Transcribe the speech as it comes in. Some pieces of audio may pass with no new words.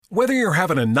Whether you're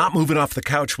having a not moving off the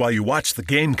couch while you watch the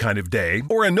game kind of day,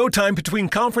 or a no time between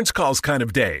conference calls kind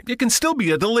of day, it can still be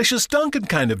a delicious Dunkin'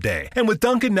 kind of day. And with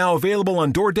Dunkin' now available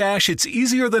on DoorDash, it's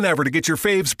easier than ever to get your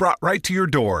faves brought right to your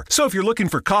door. So if you're looking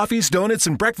for coffees, donuts,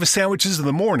 and breakfast sandwiches in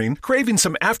the morning, craving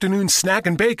some afternoon snack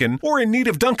and bacon, or in need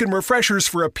of Dunkin' refreshers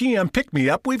for a PM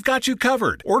pick-me-up, we've got you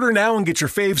covered. Order now and get your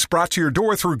faves brought to your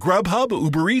door through Grubhub,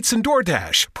 Uber Eats, and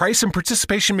DoorDash. Price and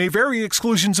participation may vary.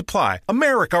 Exclusions apply.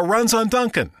 America runs on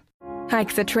Dunkin'.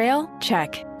 Hike the trail?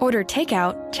 Check. Order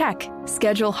takeout? Check.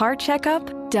 Schedule heart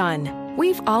checkup? Done.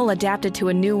 We've all adapted to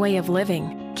a new way of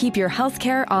living. Keep your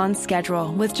healthcare on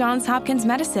schedule with Johns Hopkins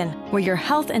Medicine, where your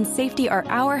health and safety are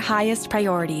our highest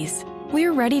priorities.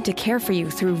 We're ready to care for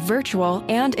you through virtual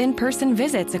and in-person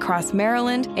visits across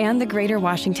Maryland and the greater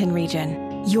Washington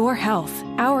region. Your health,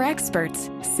 our experts,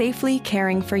 safely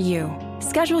caring for you.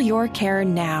 Schedule your care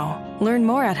now. Learn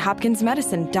more at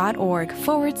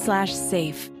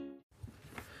hopkinsmedicine.org/safe.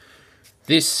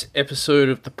 This episode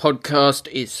of the podcast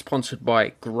is sponsored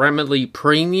by Grammarly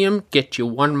Premium. Get your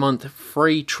 1 month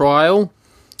free trial.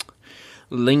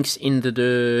 Links in the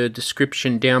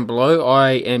description down below.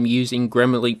 I am using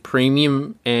Grammarly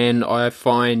Premium and I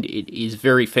find it is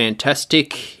very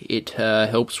fantastic. It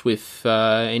helps with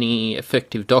any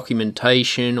effective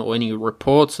documentation or any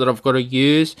reports that I've got to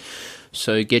use.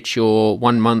 So get your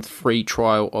 1 month free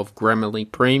trial of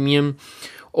Grammarly Premium.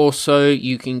 Also,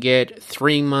 you can get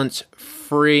 3 months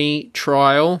free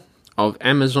trial of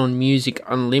Amazon Music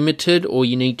Unlimited. All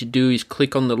you need to do is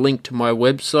click on the link to my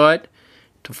website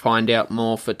to find out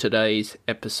more for today's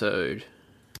episode.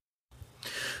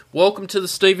 Welcome to the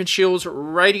Stephen Shiels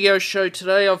radio show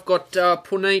today. I've got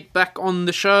Punit back on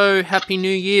the show. Happy New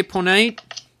Year, Punit.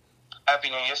 Happy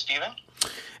New Year, Stephen.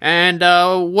 And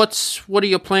what are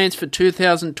your plans for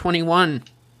 2021?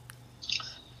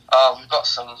 We've got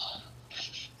some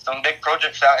big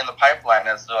projects out in the pipeline,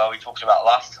 as we talked about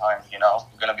last time. You know,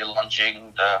 we're going to be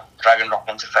launching the drag and drop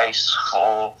interface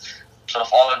for sort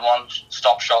of all-in-one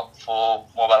stop shop for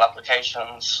mobile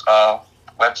applications,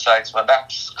 websites, web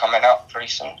apps coming out pretty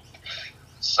soon.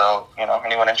 So, you know,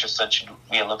 anyone interested should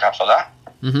be a lookout for that.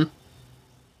 Mm-hmm.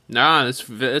 No,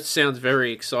 that sounds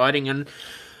very exciting. And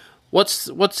what's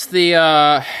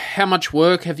the how much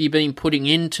work have you been putting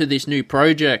into this new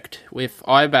project with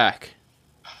iBack?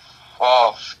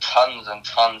 Oh, tons and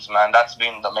tons, man. That's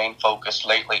been the main focus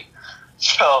lately.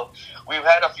 So we've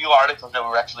had a few articles that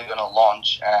we're actually going to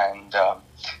launch, and so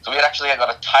we had actually got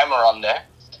a timer on there,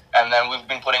 and then we've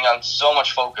been putting on so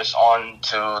much focus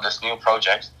onto this new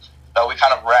project that we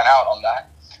kind of ran out on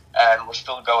that, and we're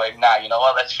still going, nah, you know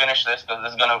what, let's finish this, because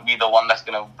this is going to be the one that's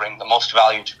going to bring the most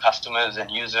value to customers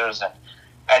and users and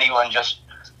anyone just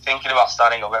thinking about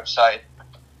starting a website.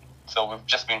 So we've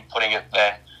just been putting it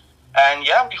there. And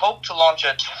yeah, we hope to launch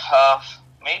it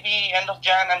maybe end of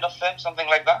Jan, end of Feb, something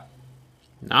like that.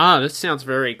 Ah, that sounds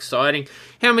very exciting.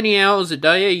 How many hours a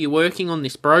day are you working on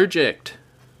this project?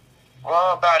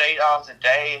 Well, about 8 hours a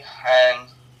day, and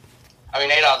I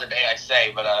mean 8 hours a day I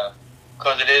say, but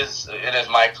because it is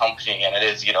my company and it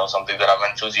is, you know, something that I'm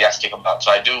enthusiastic about,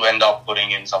 so I do end up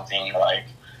putting in something like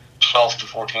 12 to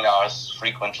 14 hours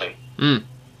frequently.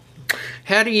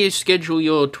 How do you schedule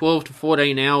your 12 to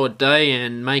 14 hour day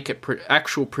and make it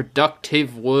actual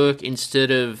productive work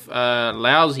instead of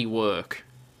lousy work?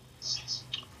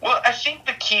 Well, I think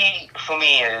the key for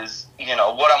me is, you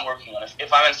know, what I'm working on.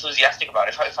 If I'm enthusiastic about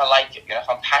it, if I like it, you know, if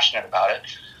I'm passionate about it,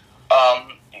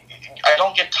 I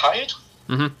don't get tired.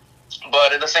 Mm-hmm.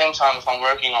 But at the same time, if I'm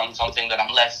working on something that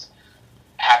I'm less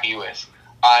happy with,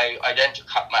 I tend to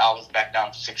cut my hours back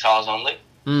down to 6 hours only,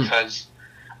 because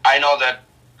I know that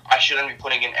I shouldn't be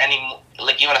putting in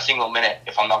even a single minute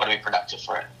if I'm not going to be productive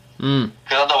for it. Because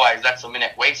otherwise, that's a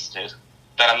minute wasted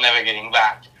that I'm never getting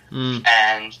back.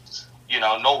 And, you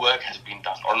know, no work has been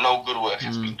done, or no good work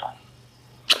has been done.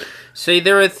 See,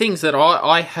 there are things that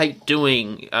I hate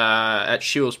doing at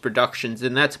Shiels Productions,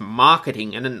 and that's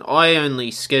marketing. And then I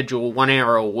only schedule 1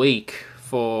 hour a week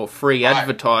for free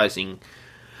advertising.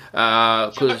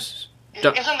 Cause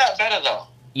isn't that better, though?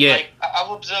 Yeah. Like,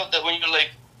 I've observed that when you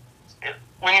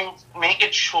make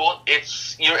it short,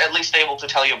 you're at least able to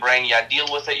tell your brain, yeah, deal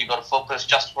with it, you got to focus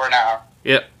just for an hour.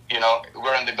 Yep. You know,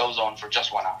 we're in the go zone for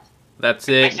just 1 hour. That's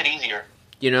it. Makes it easier.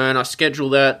 You know, and I schedule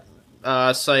that,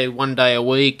 say, 1 day a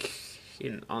week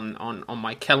on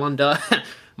my calendar,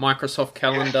 Microsoft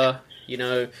calendar, you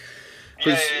know.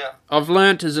 Because I've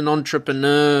learnt as an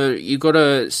entrepreneur, you got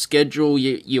to schedule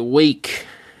your week.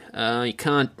 You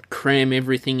can't cram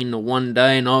everything into 1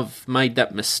 day, and I've made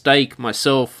that mistake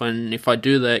myself, and if I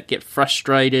do that, get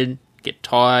frustrated, get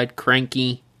tired,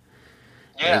 cranky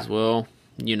as well,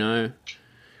 you know.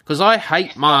 Because I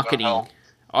hate marketing.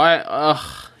 help.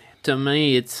 To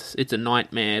me, it's a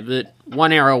nightmare. But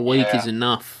 1 hour a week is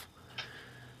enough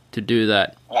to do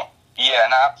that. Well, yeah,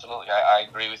 no, absolutely. I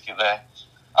agree with you there.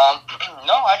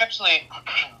 No, I've actually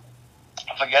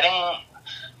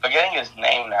forgetting his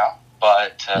name now.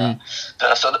 But the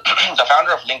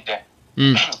founder of LinkedIn.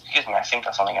 Excuse me, I think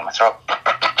there's something in my throat.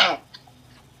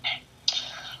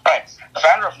 Right, the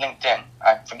founder of LinkedIn.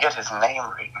 I forget his name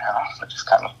right now, which is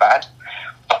kind of bad.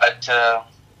 But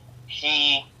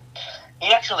he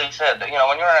actually said that,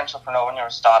 when you're an entrepreneur, when you're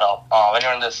a startup, when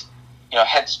you're in this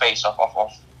headspace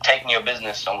of taking your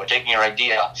business somewhere, taking your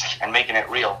idea and making it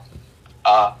real,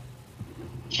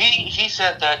 he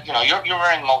said that you're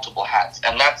wearing multiple hats,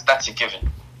 and that's a given.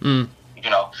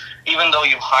 Even though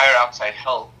you hire outside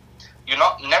help, you're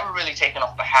never really taking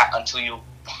off the hat until you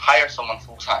hire someone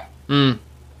full time.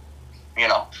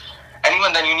 And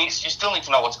even then, you still need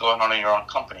to know what's going on in your own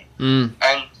company. And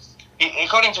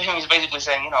according to him, he's basically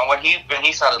saying, when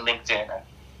he started LinkedIn,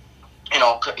 and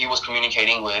he was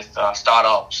communicating with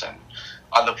startups and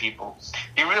other people,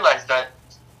 he realized that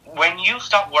when you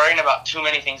stop worrying about too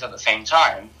many things at the same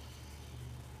time,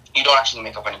 you don't actually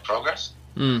make up any progress.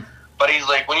 But he's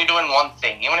like, when you're doing one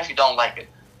thing, even if you don't like it,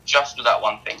 just do that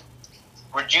one thing.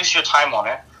 Reduce your time on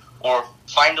it, or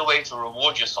find a way to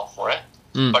reward yourself for it,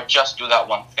 but just do that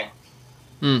one thing.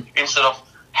 Instead of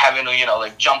having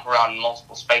to, jump around in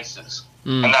multiple spaces.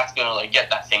 And that's going to, get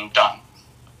that thing done.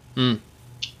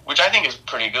 Which I think is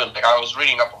pretty good. I was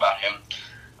reading up about him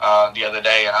the other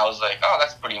day, and I was like, oh,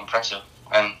 that's pretty impressive,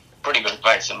 and pretty good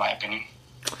advice, in my opinion.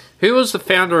 Who was the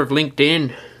founder of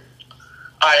LinkedIn?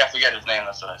 I forget his name,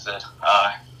 that's what I said.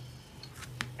 I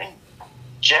think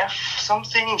Jeff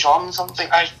something, John something.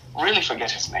 I really forget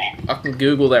his name. I can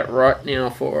Google that right now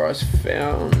for us.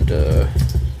 Founder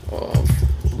of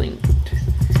LinkedIn.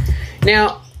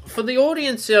 Now, for the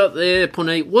audience out there,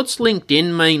 Punit, what's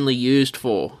LinkedIn mainly used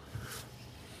for?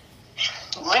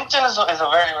 LinkedIn is a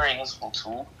very, very useful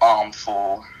tool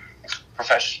for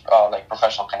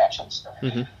professional connections.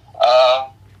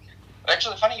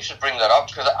 Actually, funny you should bring that up,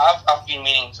 because I've been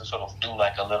meaning to sort of do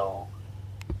a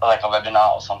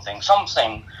webinar or something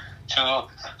to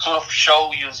sort of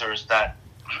show users that,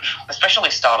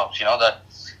 especially startups, that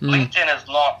LinkedIn is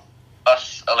not a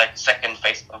second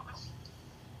Facebook.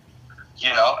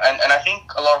 And I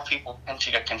think a lot of people tend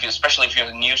to get confused, especially if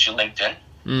you're new to LinkedIn.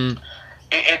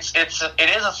 It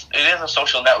is a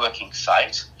social networking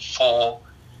site for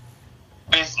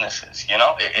businesses.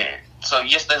 So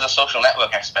yes, there's a social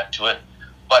network aspect to it,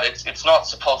 but it's not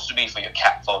supposed to be for your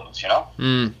cat photos.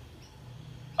 And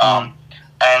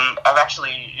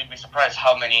you'd be surprised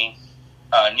how many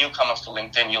newcomers to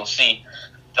LinkedIn you'll see.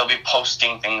 They'll be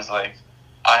posting things like,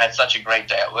 I had such a great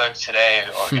day at work today,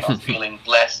 or feeling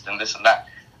blessed and this and that.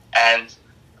 And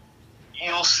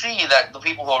you'll see that the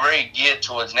people who are very geared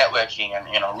towards networking and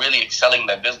really excelling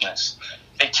their business,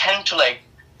 they tend to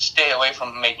stay away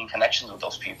from making connections with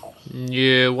those people.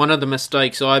 Yeah, one of the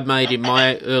mistakes I made in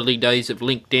my early days of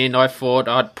LinkedIn, I thought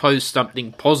I'd post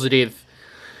something positive,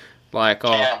 like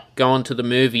going to the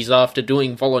movies after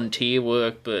doing volunteer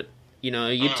work, but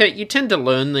you tend to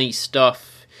learn these stuff.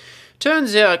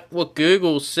 Turns out what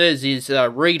Google says is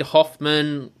Reid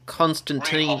Hoffman,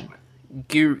 Konstantin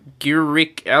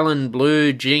Gurick, Alan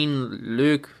Blue,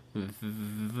 Jean-Luc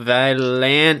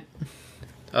Vaillant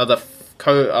are the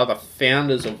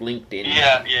founders of LinkedIn.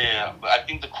 Yeah. But I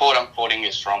think the quote I'm quoting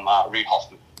is from Reid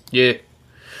Hoffman. Yeah.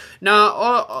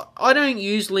 No, I don't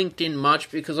use LinkedIn much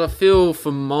because I feel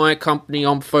for my company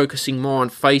I'm focusing more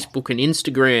on Facebook and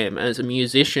Instagram as a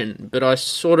musician, but I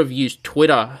sort of use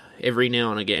Twitter every now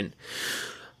and again.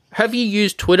 Have you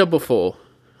used Twitter before?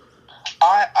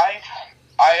 I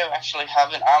actually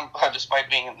haven't. Despite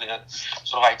being in the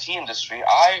sort of IT industry,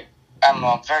 I am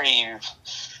a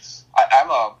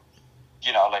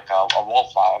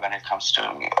wallflower when it comes to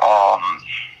when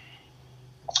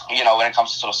it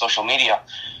comes to sort of social media.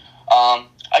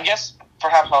 I guess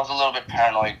perhaps I was a little bit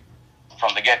paranoid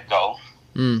from the get-go.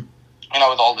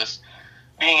 With all this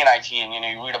being in IT, and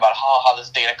you read about how this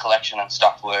data collection and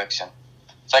stuff works, and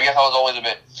so I guess I was always a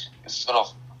bit sort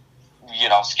of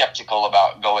skeptical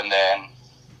about going there and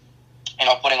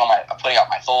putting out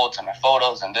my thoughts and my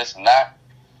photos and this and that.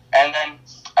 And then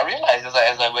I realized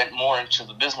as I went more into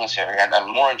the business area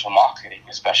and more into marketing,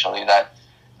 especially, that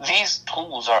these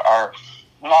tools are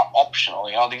not optional.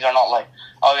 These are not like,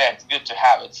 oh yeah, it's good to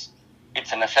have. It's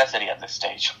a necessity at this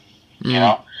stage.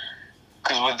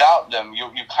 Because without them,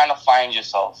 you kind of find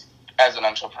yourself as an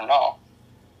entrepreneur,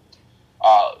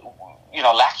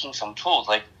 lacking some tools.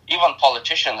 Like even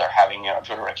politicians are having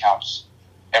Twitter accounts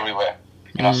everywhere.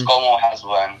 ScoMo has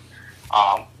one.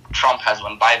 Trump has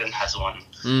one, Biden has one,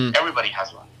 everybody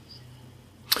has one.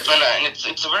 And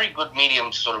it's a very good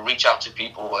medium to sort of reach out to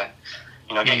people and,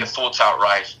 get your thoughts out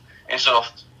right, instead of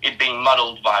it being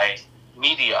muddled by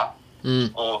media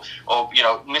or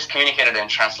miscommunicated in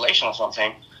translation or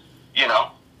something.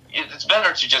 It's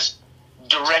better to just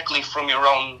directly from your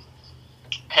own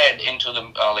head into the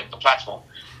the platform.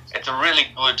 It's a really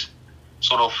good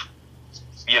sort of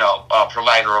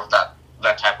provider of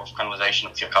that type of conversation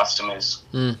with your customers.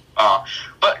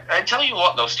 But I tell you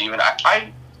what though, Stephen,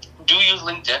 I do use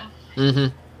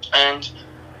LinkedIn, and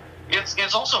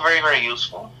it's also very, very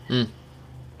useful.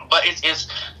 But it's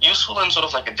useful in sort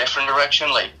of like a different direction,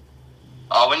 like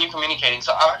when you're communicating.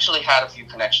 So I've actually had a few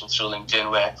connections through LinkedIn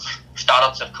where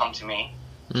startups have come to me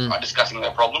discussing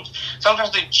their problems.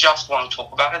 Sometimes they just want to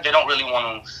talk about it. They don't really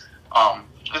want to,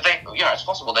 because it's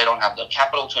possible they don't have the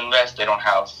capital to invest. They don't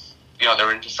have,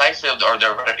 they're indecisive, or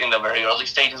they're in the very early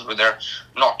stages where they're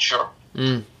not sure.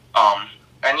 And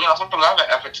sometimes I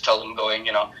have effort to tell them, going,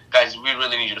 guys, we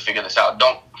really need you to figure this out.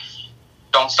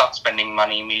 Don't start spending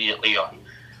money immediately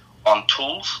on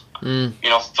tools.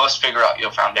 First figure out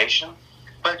your foundation.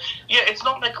 But it's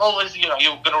not like always, you're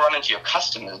going to run into your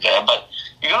customers there, but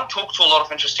you're going to talk to a lot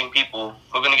of interesting people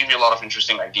who are going to give you a lot of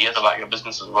interesting ideas about your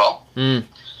business as well. And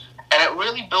it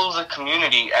really builds a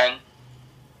community. And,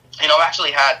 I've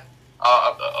actually had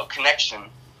a connection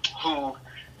who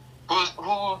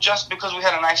just because we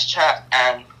had a nice chat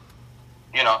and,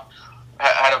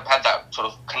 had that sort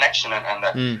of connection and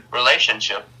that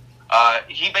relationship,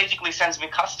 he basically sends me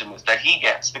customers that he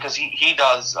gets because he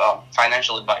does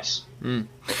financial advice.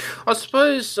 I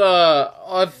suppose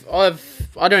I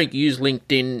don't use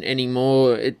LinkedIn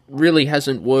anymore. It really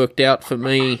hasn't worked out for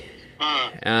me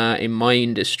in my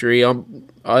industry. I'm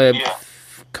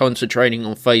concentrating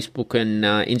on Facebook and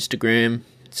Instagram.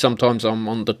 Sometimes I'm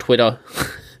on the Twitter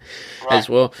as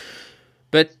well.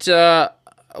 But I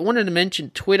wanted to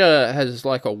mention Twitter has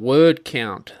like a word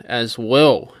count as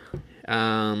well.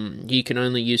 You can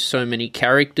only use so many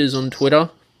characters on Twitter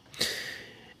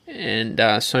and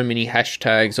so many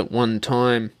hashtags at one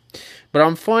time. But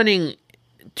I'm finding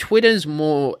Twitter's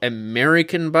more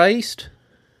American-based.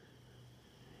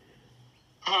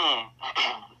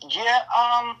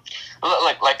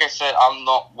 Like I said, I'm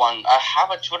not one. I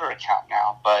have a Twitter account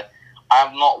now, but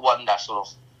I'm not one that sort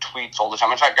of tweets all the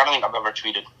time. In fact, I don't think I've ever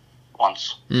tweeted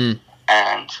once. And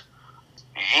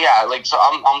so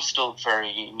I'm still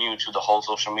very new to the whole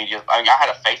social media. I had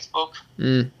a Facebook,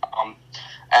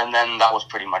 and then that was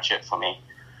pretty much it for me.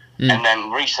 And then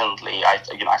recently, I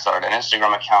started an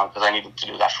Instagram account because I needed to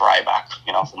do that for iBack,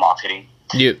 for marketing.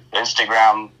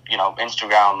 Instagram,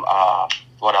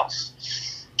 what else?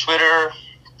 Twitter,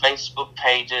 Facebook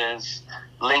pages,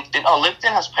 LinkedIn. Oh,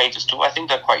 LinkedIn has pages too. I think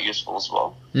they're quite useful as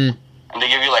well. And they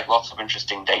give you lots of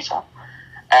interesting data.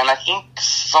 And I think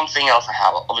something else I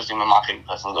have, obviously my marketing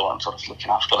person is the one sort of looking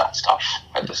after that stuff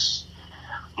at this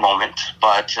moment.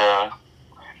 But, so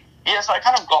I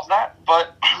kind of got that.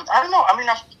 But I don't know. I mean,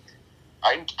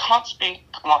 I can't speak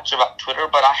much about Twitter,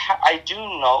 but I do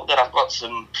know that I've got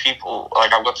some people,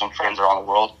 I've got some friends around the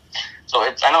world. So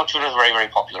I know Twitter is very, very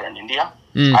popular in India.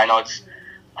 I know it's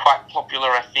quite popular,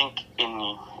 I think,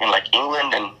 in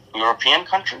England and European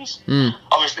countries.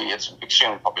 Obviously, it's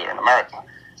extremely popular in America.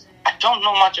 I don't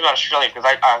know much about Australia because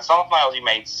some of my Aussie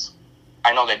mates,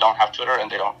 I know they don't have Twitter and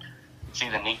they don't see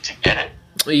the need to get it.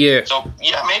 Yeah. So,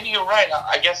 maybe you're right.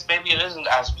 I guess maybe it isn't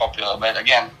as popular. But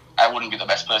again, I wouldn't be the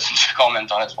best person to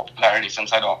comment on its popularity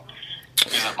since I don't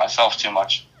use it myself too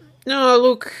much. No,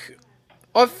 look,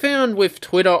 I've found with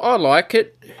Twitter, I like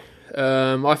it.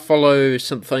 I follow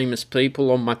some famous people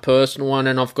on my personal one,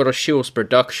 and I've got a Shiels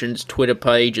Productions Twitter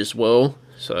page as well.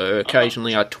 So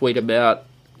occasionally I tweet about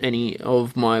any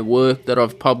of my work that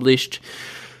I've published.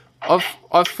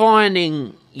 I'm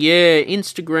finding,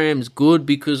 Instagram's good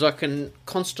because I can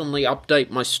constantly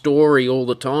update my story all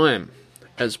the time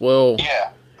as well.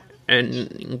 Yeah.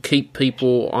 And keep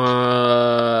people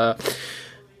on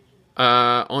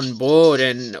board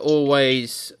and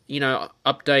always,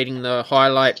 updating the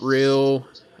highlight reel.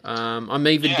 I'm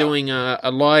even doing a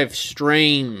live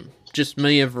stream, just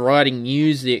me of writing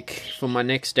music for my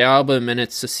next album, and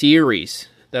it's a series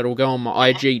that'll go on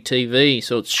my IGTV,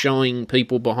 so it's showing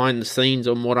people behind the scenes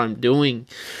on what I'm doing.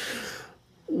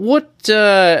 What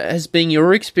has been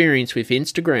your experience with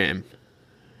Instagram?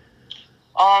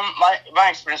 My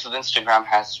experience with Instagram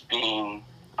has been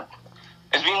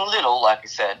little, like I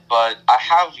said, but I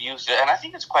have used it, and I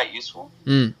think it's quite useful.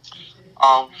 And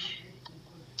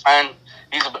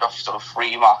here's a bit of sort of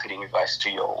free marketing advice to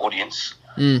your audience.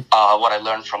 What I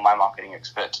learned from my marketing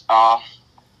expert.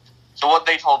 So what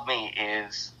they told me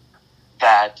is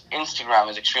that Instagram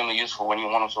is extremely useful when you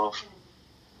want to sort of...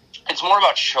 It's more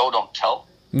about show, don't tell.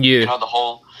 Yeah. You know, the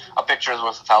whole a picture is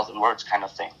worth 1,000 words kind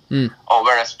of thing. Or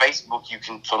whereas Facebook, you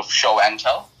can sort of show and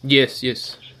tell. Yes.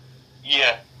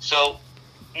 Yeah. So,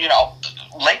 you know,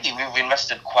 lately we've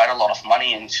invested quite a lot of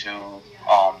money into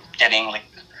getting like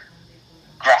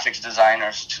graphics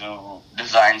designers to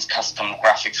design custom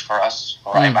graphics for us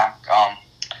for iMac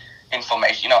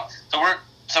information. You know,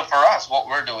 so for us, what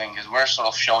we're doing is we're sort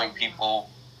of showing people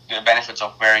the benefits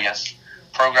of various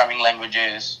programming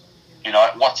languages. You know,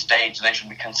 at what stage they should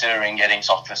be considering getting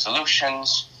software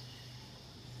solutions.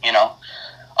 You know,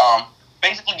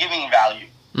 basically giving value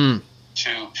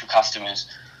to customers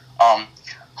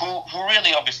who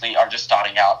really obviously are just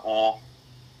starting out or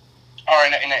are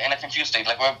in a confused state.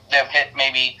 Like they've hit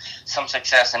maybe some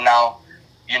success and now,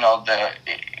 you know, the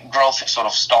growth has sort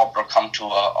of stopped or come to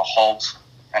a halt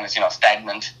and it's, you know,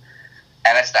 stagnant.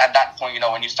 And it's at that point, you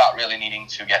know, when you start really needing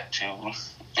to get to,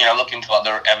 you know, look into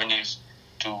other avenues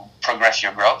to progress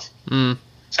your growth.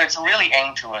 So it's really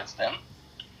aimed towards them.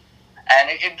 And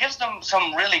it gives them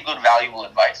some really good, valuable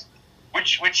advice,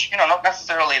 which you know, not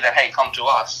necessarily that, hey, come to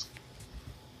us,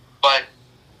 but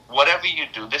whatever you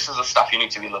do, this is the stuff you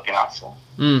need to be looking out for,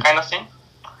 kind of thing.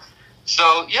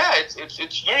 So yeah, it's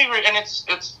very, very, and it's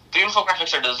the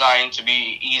infographics are designed to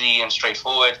be easy and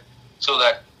straightforward, so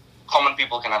that common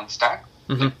people can understand.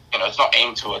 You know, it's not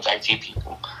aimed towards IT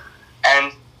people,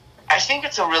 and I think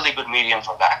it's a really good medium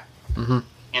for that.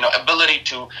 You know, ability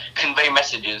to convey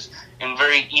messages in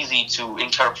very easy to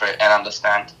interpret and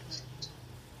understand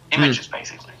images,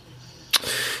 basically.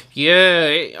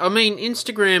 Yeah, I mean,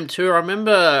 Instagram too. I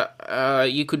remember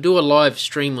you could do a live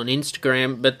stream on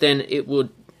Instagram, but then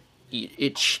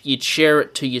you'd share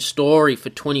it to your story for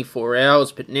 24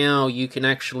 hours, but now you can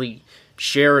actually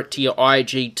share it to your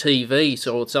IGTV,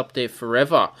 so it's up there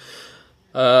forever.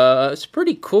 It's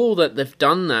pretty cool that they've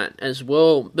done that as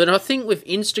well. But I think with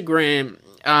Instagram,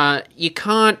 you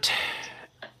can't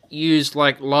use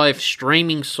like live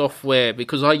streaming software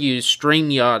because I use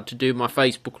StreamYard to do my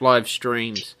Facebook live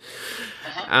streams.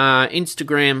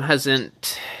 Instagram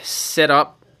hasn't set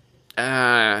up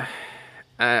a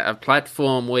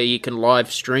platform where you can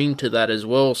live stream to that as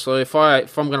well. So if I'm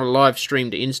going to live stream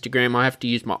to Instagram, I have to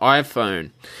use my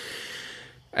iPhone.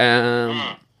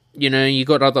 You know, you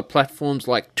got other platforms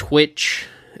like Twitch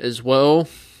as well.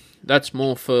 That's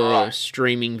more for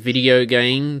streaming video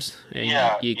games,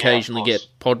 and you occasionally get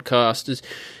podcasters.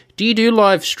 Do you do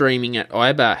live streaming at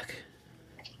iBack?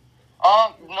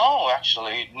 No,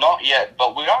 actually, not yet,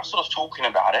 but we are sort of talking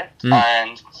about it,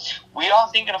 and we are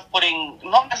thinking of putting,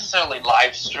 not necessarily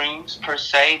live streams per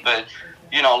se, but,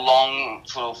 you know, long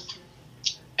sort of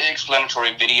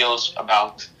explanatory videos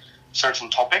about certain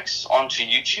topics onto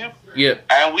YouTube. Yeah.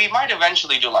 And we might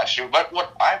eventually do live stream, but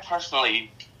what I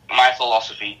personally, my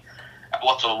philosophy,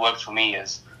 what will work for me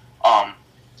is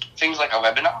things like a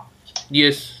webinar.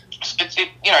 Yes.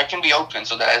 It can be open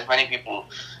so that as many people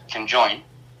can join,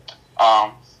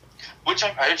 which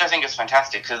I think is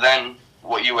fantastic, because then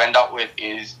what you end up with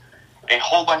is a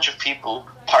whole bunch of people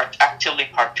actively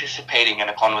participating in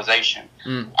a conversation.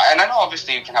 And I know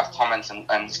obviously you can have comments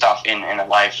and stuff in a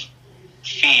live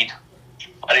feed,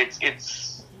 but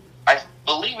it's I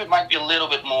believe it might be a little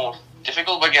bit more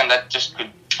difficult. But again, that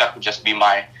could just be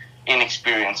my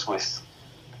inexperience with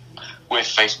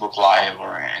Facebook Live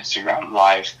or Instagram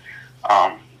Live,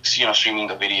 streaming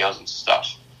the videos and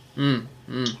stuff.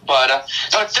 But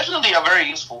so it's definitely a very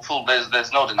useful tool.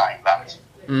 There's no denying that.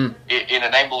 It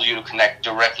enables you to connect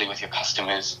directly with your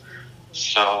customers.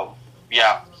 So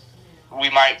yeah, we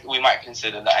might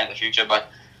consider that in the future. But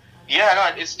yeah,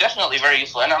 no, it's definitely very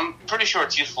useful, and I'm pretty sure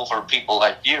it's useful for people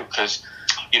like you, because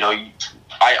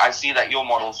I see that your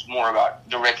model is more about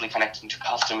directly connecting to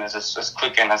customers as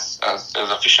quick and as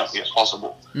efficiently as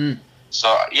possible.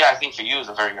 So yeah, I think for you it's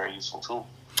a very, very useful tool.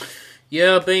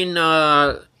 Yeah,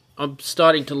 I'm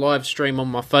starting to live stream on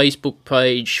my Facebook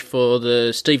page for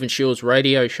the Stephen Shiels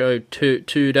radio show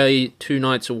two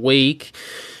nights a week,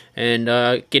 and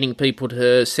getting people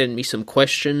to send me some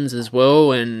questions as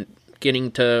well, and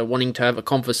wanting to have a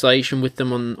conversation with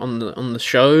them on the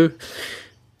show.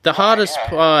 The hardest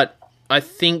part, I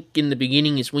think, in the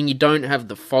beginning is when you don't have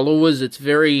the followers. It's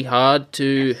very hard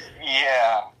to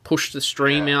push the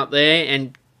stream out there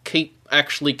and keep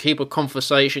a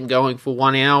conversation going for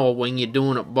 1 hour when you're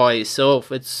doing it by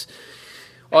yourself.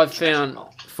 I've found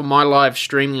for my live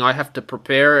streaming, I have to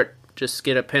prepare it, just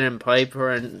get a pen and paper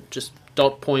and just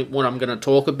dot point what I'm going to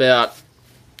talk about,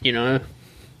 Yeah.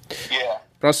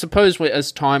 But I suppose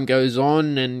as time goes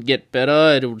on and get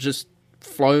better, it'll just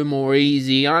flow more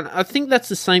easy. I think that's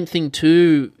the same thing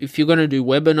too. If you're going to do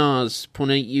webinars,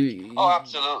 Punit, you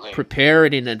absolutely prepare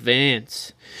it in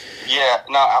advance. Yeah,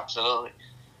 no, absolutely.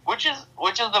 Which is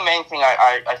the main thing.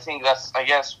 I think that's, I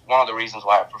guess, one of the reasons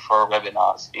why I prefer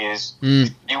webinars is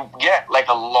you get like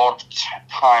a lot of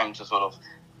time to sort of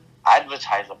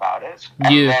advertise about it,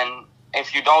 and then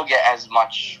if you don't get as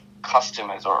much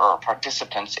customers or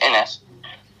participants in it,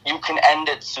 you can end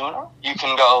it sooner. You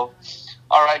can go,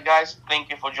 all right, guys, thank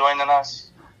you for joining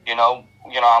us.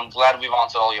 I'm glad we've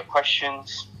answered all your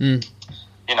questions. And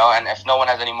if no one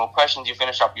has any more questions, you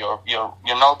finish up your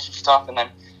notes and stuff, and then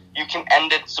you can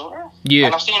end it sooner. Yeah.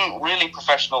 And I've seen really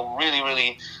professional, really,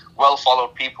 really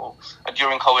well-followed people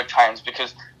during COVID times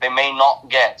because they may not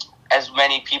get as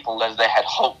many people as they had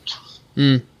hoped.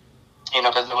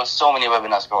 Because there was so many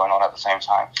webinars going on at the same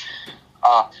time.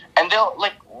 And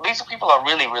these people are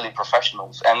really, really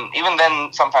professionals. And even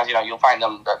then, sometimes, you'll find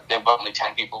them that there are only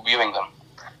 10 people viewing them.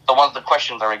 So once the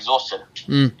questions are exhausted,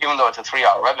 even though it's a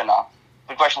 3-hour webinar,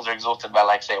 the questions are exhausted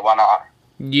by, say, 1 hour.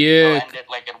 Yeah. So end it,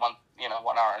 at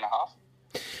 1 hour and a half.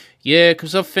 Yeah,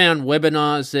 because I've found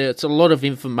webinars there, it's a lot of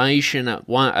information at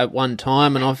one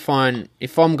time, and I find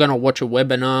if I'm going to watch a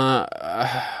webinar,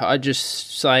 I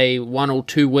just say 1 or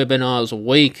 2 webinars a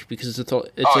week because it's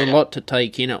a lot to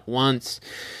take in at once.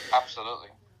 Absolutely.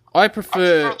 I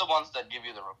prefer the ones that give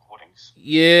you the recordings.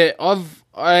 Yeah,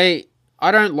 I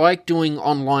don't like doing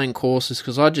online courses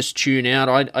because I just tune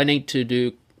out. I need to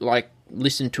do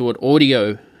listen to it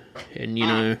audio,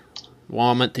 and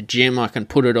while I'm at the gym, I can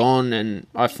put it on, and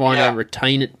I find I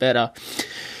retain it better.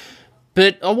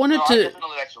 But I wanted to... I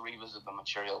definitely like to revisit the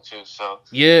material, too, so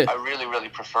yeah. I really, really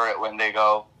prefer it when they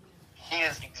go,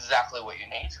 here's exactly what you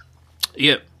need.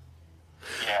 Yep.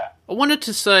 Yeah. I wanted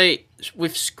to say,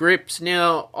 with scripts,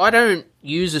 now, I don't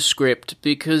use a script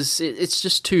because it's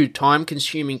just too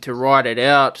time-consuming to write it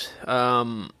out,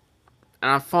 and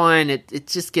I find it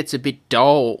just gets a bit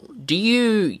dull. Do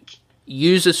you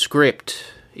use a script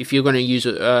if you're going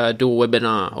to do a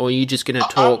webinar, or are you just going to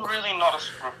talk? I'm really not a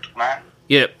script man.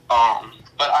 Yep.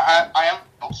 But I am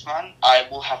a notes man. I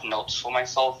will have notes for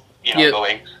myself,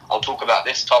 going, I'll talk about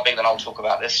this topic, then I'll talk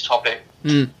about this topic.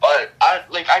 But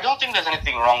I don't think there's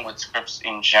anything wrong with scripts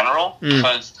in general,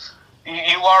 because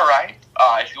you are right.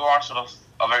 If you are sort of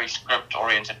a very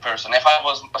script-oriented person, if I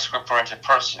was a script-oriented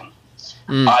person,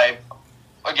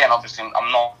 obviously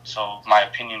I'm not, so my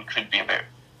opinion could be a bit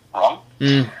wrong.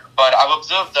 But I've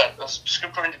observed that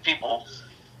script-oriented people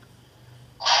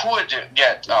could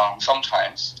get,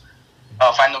 sometimes,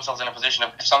 find themselves in a position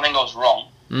of, if something goes wrong,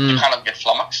 you kind of get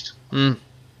flummoxed. You're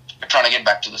trying to get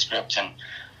back to the script and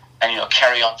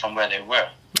carry on from where they were.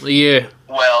 Yeah.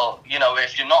 Well,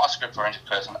 if you're not a script-oriented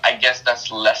person, I guess that's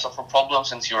less of a problem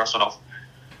since you're sort of,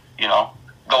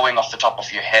 going off the top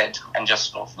of your head and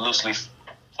just sort of loosely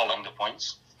following the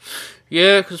points.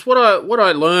 Yeah, because what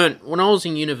I learned when I was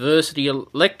in university,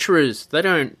 lecturers, they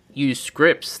don't use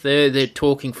scripts. They're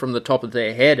talking from the top of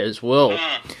their head as well.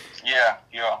 Yeah.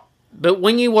 But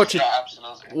when you watch a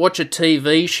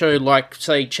TV show like,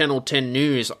 say, Channel 10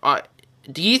 News,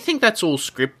 do you think that's all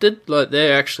scripted? Like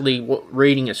they're actually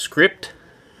reading a script?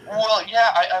 Well,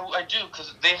 yeah, I do,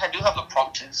 because they do have the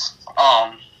prompters.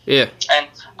 Yeah. And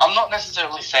I'm not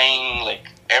necessarily saying,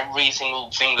 every single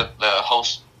thing that the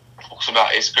host talks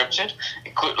about is scripted.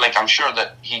 It could, I'm sure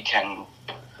that he can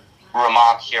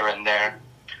remark here and there,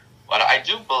 but I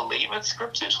do believe it's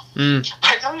scripted. But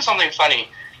I tell you something funny.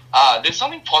 There's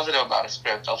something positive about a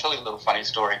script. I'll tell you a little funny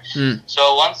story.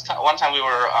 So one time we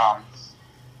were, I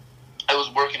was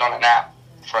working on an app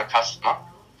for a customer,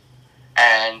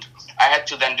 and I had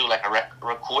to then do a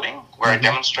recording where I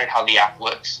demonstrate how the app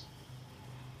works.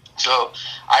 So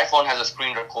iPhone has a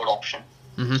screen record option,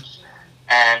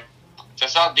 and to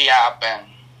start the app, and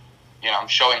I'm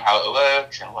showing how it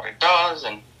works and what it does,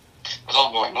 and it's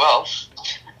all going well.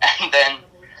 And then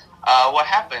what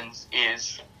happens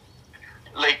is,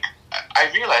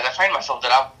 I realize I find myself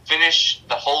that I've finished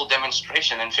the whole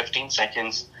demonstration in 15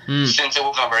 seconds since it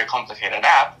wasn't a very complicated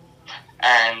app,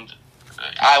 and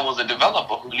I was a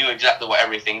developer who knew exactly what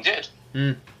everything did.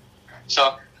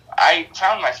 So I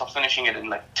found myself finishing it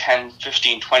in 10,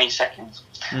 15, 20 seconds.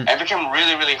 And it became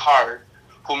really, really hard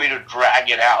for me to drag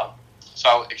it out. So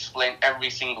I would explain every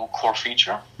single core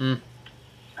feature. And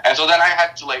so then I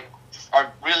had to I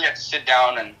really had to sit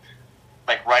down and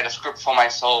write a script for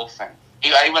myself. And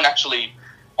I even actually,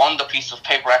 on the piece of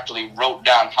paper, actually wrote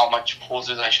down how much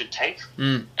pauses I should take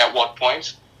at what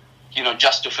point,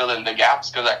 just to fill in the gaps.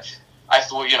 Because I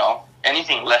thought,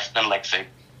 anything less than, say,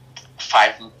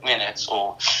 5 minutes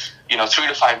or, 3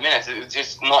 to 5 minutes,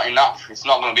 it's not enough. It's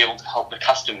not going to be able to help the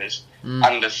customers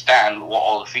understand what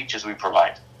all the features we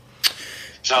provide.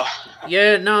 So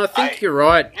yeah, no, I think you're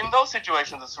right. In those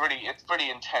situations, it's pretty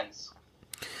intense.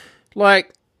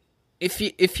 Like,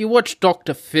 if you watch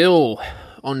Dr. Phil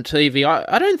on TV,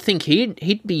 I don't think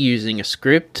he'd be using a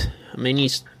script. I mean,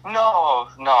 he's... No,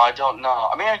 I don't know.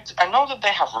 I mean, I know that they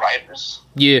have writers.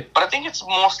 Yeah. But I think it's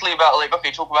mostly about, like,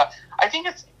 okay, talk about... I think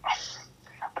it's...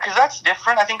 Because that's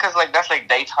different. I think that's, like,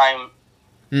 daytime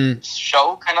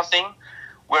show kind of thing.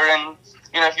 Wherein,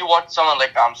 if you watch someone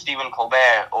like Stephen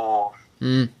Colbert or...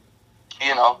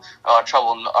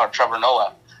 Trevor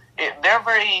Noah, they're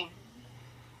very,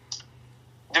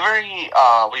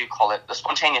 what do you call it, the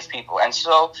spontaneous people. And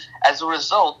so, as a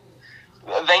result,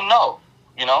 they know,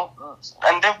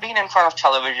 and they've been in front of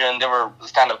television, they were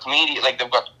stand-up comedian, like they've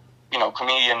got,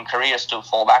 comedian careers to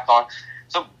fall back on.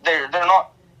 So they're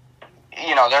not,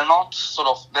 they're not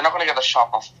going to get the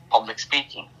shock of public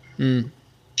speaking.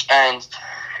 And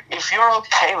if you're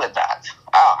okay with that,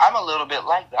 I'm a little bit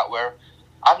like that, where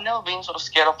I've never been sort of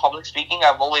scared of public speaking.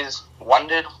 I've always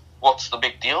wondered what's the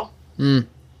big deal. And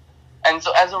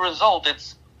so as a result,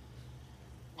 it's,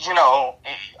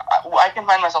 I can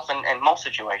find myself in most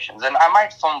situations, and I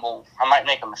might fumble, I might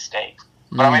make a mistake,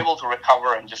 but I'm able to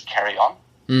recover and just carry on.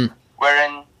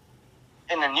 Wherein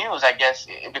in the news, I guess,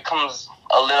 it becomes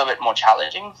a little bit more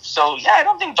challenging. So, yeah, I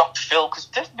don't think Dr. Phil, because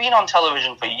they've been on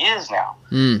television for years now.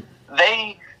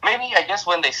 Maybe, I guess,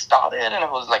 when they started and it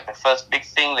was like the first big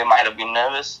thing, they might have been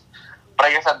nervous. But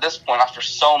I guess at this point, after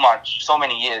so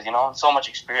many years, so much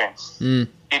experience,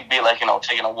 it'd be like,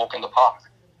 taking a walk in the park.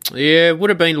 Yeah, it would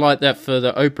have been like that for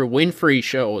the Oprah Winfrey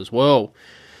show as well.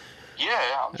 Yeah,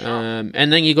 I'm sure.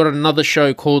 And then you got another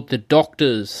show called The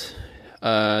Doctors.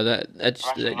 That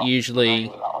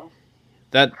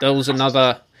was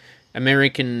another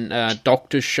American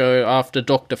doctor show after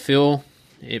Dr. Phil.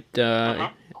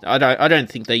 I don't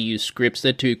think they use scripts.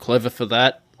 They're too clever for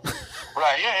that.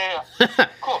 Right? Yeah.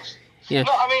 Of course. Yeah.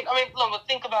 No, I mean, look, but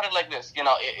think about it like this.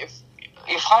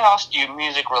 If I asked you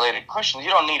music-related questions,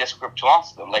 you don't need a script to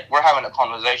answer them. Like, we're having a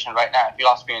conversation right now. If you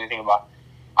ask me anything about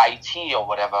IT or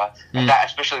whatever, and that,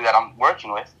 especially that I'm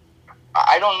working with,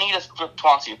 I don't need a script to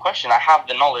answer your question. I have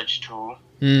the knowledge to,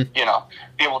 be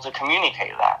able to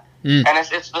communicate that. And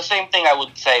it's the same thing I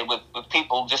would say with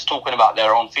people just talking about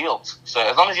their own fields. So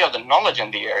as long as you have the knowledge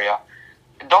in the area,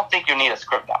 I don't think you need a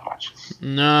script that much.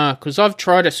 No, because I've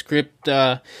tried a script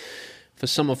for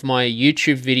some of my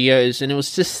YouTube videos, and it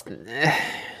was just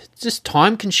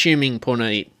time-consuming,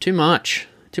 Punit. Too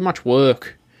much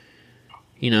work,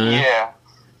 Yeah.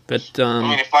 But I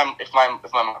mean, if my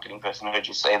marketing person heard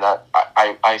you say that,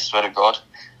 I swear to God,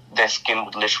 their skin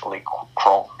would literally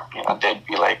crawl. They'd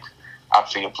be like,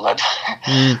 out for your blood.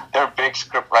 They're big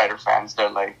scriptwriter fans.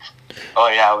 They're like, oh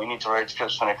yeah, we need to write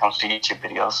scripts when it comes to YouTube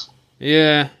videos.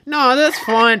 Yeah, no, that's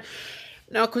fine.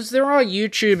 No, because there are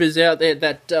YouTubers out there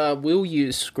that will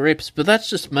use scripts, but that's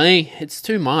just me. It's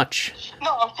too much.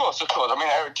 No, of course. I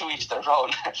mean, to each their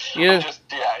own. Yeah.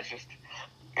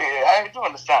 I do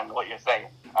understand what you're saying.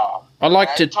 I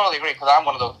totally agree, because I'm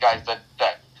one of those guys that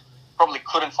probably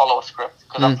couldn't follow a script,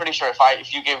 because I'm pretty sure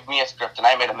if you gave me a script and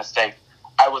I made a mistake,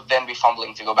 I would then be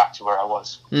fumbling to go back to where I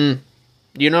was.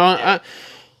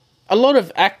 A lot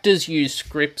of actors use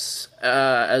scripts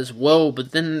as well,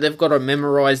 but then they've got to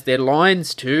memorize their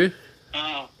lines too.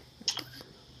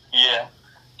 Yeah.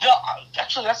 No,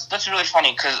 actually, that's really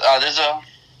funny, because there's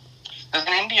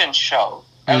an Indian show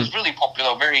that was really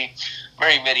popular, very,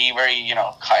 very witty, very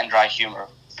cut and dry humor.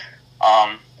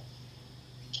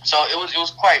 So it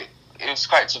was quite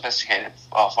sophisticated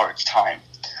for its time.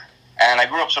 And I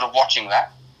grew up sort of watching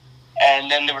that.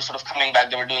 And then they were sort of coming back.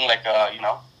 They were doing like a,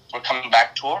 we're coming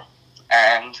back tour.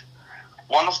 And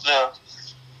one of the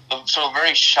sort of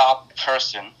very sharp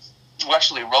person who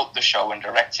actually wrote the show and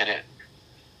directed it,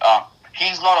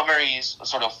 he's not a very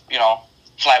sort of,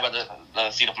 fly by the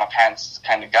seat of my pants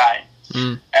kind of guy.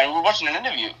 And we were watching an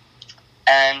interview.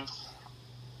 And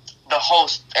the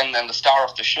host and then the star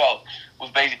of the show was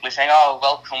basically saying, oh,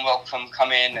 welcome,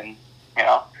 come in and,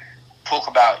 talk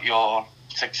about your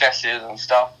successes and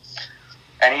stuff.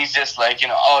 And he's just like,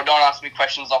 oh, don't ask me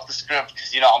questions off the script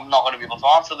because, I'm not going to be able to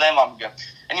answer them.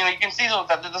 And, you can see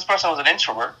that this person was an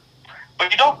introvert,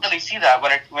 but you don't really see that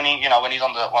when he's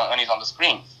on the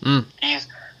screen. He's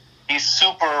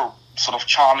super sort of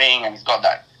charming, and he's got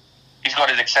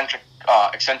his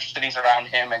eccentricities around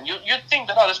him. And you'd think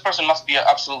that, this person must be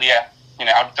absolutely,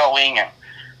 outgoing and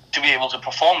to be able to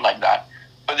perform like that.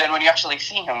 But then when you actually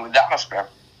see him without a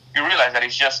script, you realize that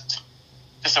he's just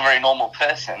a very normal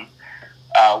person,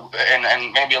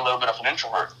 and maybe a little bit of an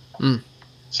introvert.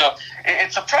 So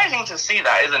it's surprising to see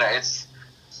that, isn't it?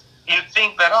 You'd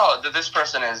think that, that this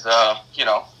person is,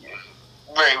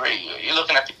 very, very. You're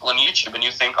looking at people on YouTube and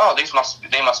you think,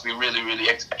 they must be really, really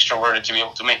extroverted to be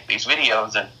able to make these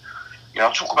videos and,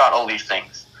 talk about all these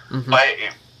things. Mm-hmm. But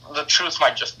the truth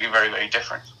might just be very, very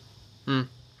different.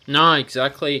 No,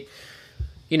 exactly.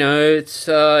 It's,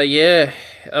 I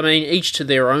mean, each to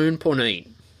their own, Punit.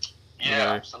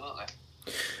 Yeah, absolutely.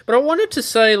 But I wanted to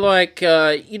say,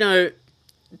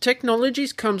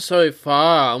 technology's come so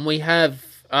far, and we have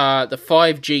the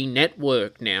 5G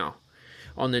network now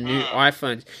on the new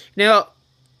iPhones. Now,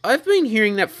 I've been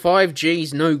hearing that 5G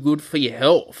is no good for your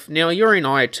health. Now, you're in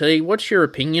IT. What's your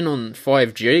opinion on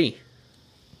 5G?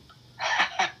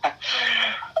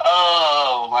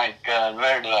 Oh, my God.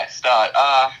 Where do I start?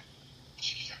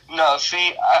 No,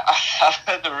 see, I've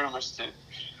heard the rumors too.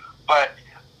 But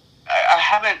I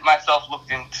haven't myself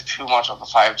looked into too much of the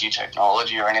 5G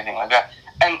technology or anything like that.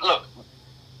 And look,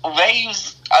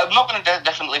 waves, I'm not going to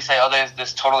definitely say,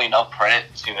 there's totally no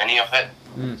credit to any of it.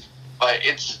 But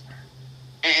it's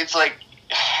like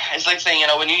saying,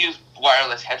 when you use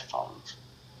wireless headphones,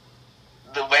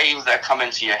 the waves that come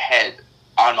into your head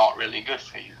are not really good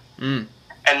for you.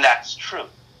 And that's true.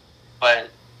 But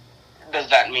does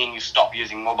that mean you stop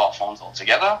using mobile phones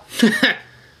altogether?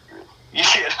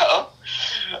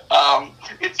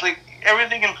 It's like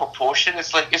everything in proportion.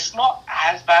 It's like it's not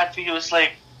as bad for you. It's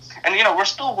like, and we're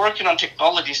still working on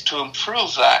technologies to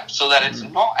improve that so that it's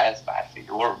not as bad for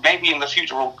you. Or maybe in the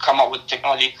future we'll come up with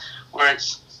technology where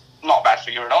it's not bad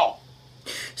for you at all.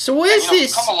 So where's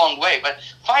this? It's come a long way, but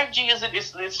 5G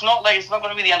it's not like it's not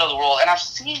going to be the end of the world. And I've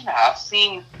seen that. I've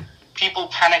seen people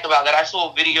panic about that. I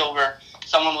saw a video where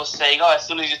someone was saying, as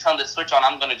soon as you turn the switch on,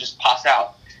 I'm going to just pass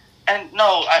out. And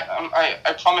no,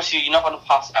 I promise you're not going to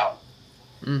pass out.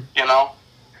 And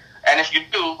if you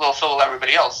do, well, so will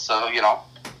everybody else. So, you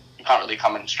can't really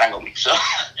come and strangle me. So,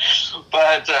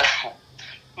 but,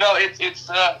 no, it's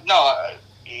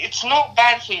not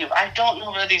bad for you. I don't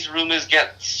know where these rumors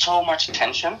get so much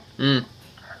attention.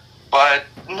 But,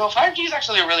 no, 5G is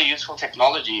actually a really useful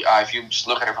technology if you just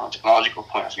look at it from a technological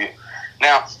point of view.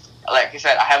 Now, like I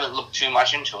said, I haven't looked too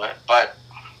much into it, but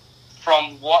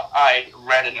from what I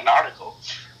read in an article,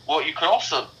 what you could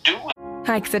also do...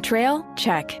 Hike the trail?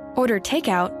 Check. Order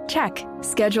takeout? Check.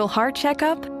 Schedule heart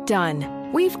checkup?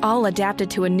 Done. We've all adapted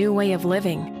to a new way of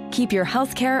living. Keep your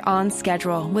healthcare on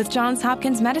schedule with Johns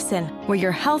Hopkins Medicine, where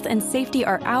your health and safety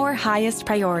are our highest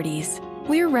priorities.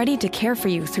 We're ready to care for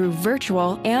you through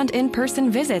virtual and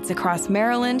in-person visits across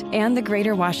Maryland and the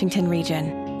greater Washington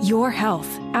region. Your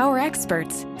health, our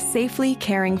experts, safely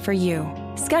caring for you.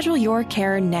 Schedule your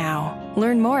care now.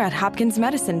 Learn more at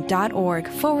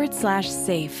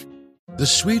hopkinsmedicine.org/safe. The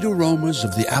sweet aromas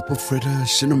of the apple fritter,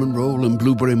 cinnamon roll, and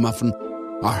blueberry muffin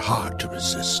are hard to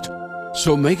resist.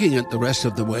 So making it the rest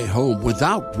of the way home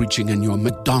without reaching in your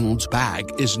McDonald's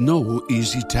bag is no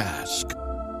easy task.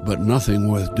 But nothing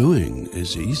worth doing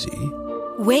is easy.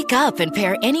 Wake up and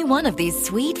pair any one of these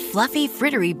sweet, fluffy,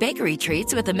 frittery bakery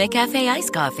treats with a McCafe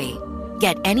iced coffee.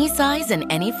 Get any size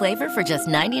and any flavor for just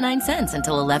 99 cents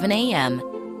until 11 a.m.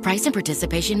 Price and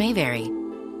participation may vary.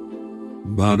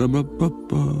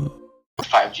 Ba-da-ba-ba-ba.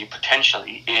 5G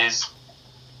potentially is,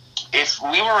 if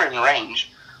we were in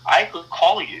range, I could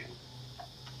call you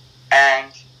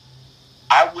and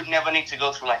I would never need to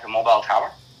go through like a mobile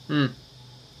tower.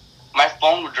 My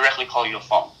phone would directly call your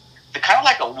phone. They're kind of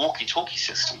like a walkie-talkie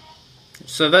system.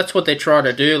 So that's what they try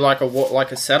to do, like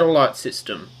a satellite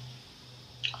system.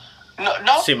 No,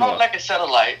 not like a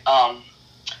satellite.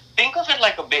 Think of it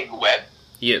like a big web.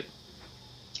 Yep.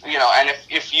 And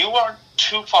if you are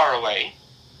too far away,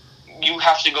 you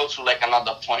have to go to like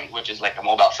another point, which is like a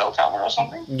mobile cell tower or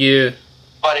something. Yeah.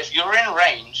 But if you're in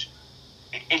range,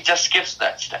 it just skips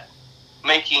that step,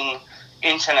 making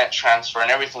internet transfer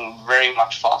and everything very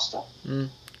much faster.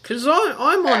 Because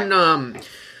I'm on,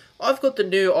 I've got the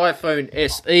new iPhone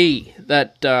SE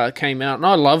that came out, and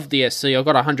I love the SE. I've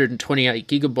got 128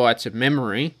 gigabytes of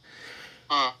memory,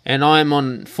 and I'm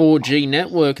on 4G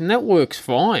network, and that works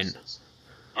fine.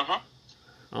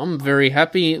 I'm very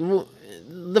happy.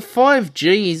 The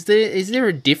 5G, is there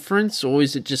a difference, or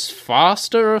is it just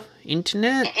faster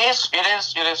internet? It is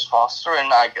faster, and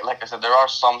like I said, there are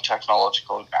some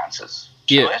technological advances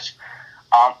to it.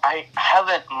 I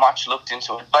haven't much looked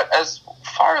into it, but as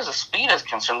far as the speed is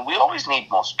concerned, we always need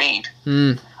more speed.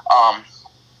 Because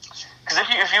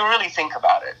if you really think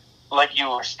about it, like you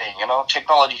were saying,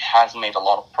 technology has made a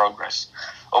lot of progress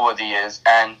over the years,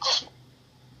 and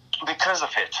because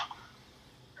of it,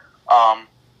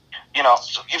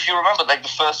 if you remember, like the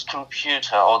first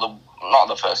computer, or not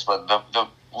the first, but the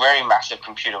very massive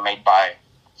computer made by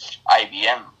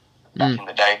IBM back in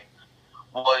the day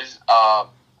was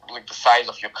like the size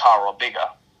of your car or bigger.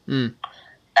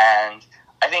 And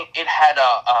I think it had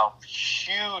a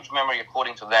huge memory,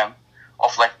 according to them,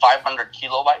 of like 500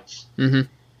 kilobytes.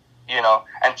 You know,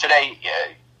 and today,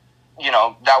 you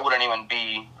know, that wouldn't even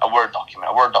be a Word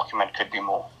document. A Word document could be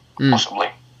more, possibly.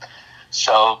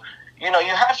 So, you know,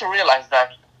 you have to realize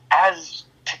that as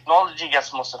technology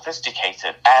gets more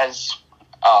sophisticated, as,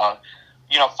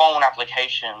 you know, phone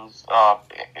applications,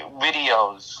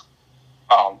 videos,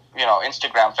 you know,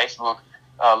 Instagram, Facebook,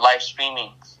 live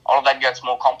streaming, all of that gets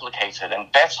more complicated and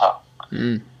better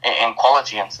in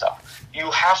quality and stuff.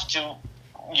 You're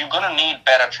going to need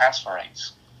better transfer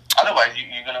rates. Otherwise,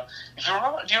 you're going to,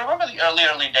 do you remember the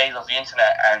early days of the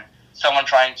internet and someone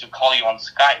trying to call you on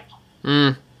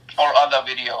Skype or other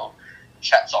video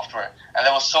chat software, and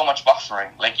there was so much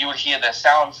buffering? Like, you would hear their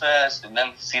sound first and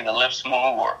then see the lips move,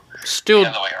 or the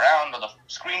other way around, or the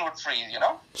screen would freeze, you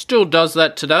know? Still does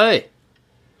that today,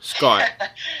 Skype.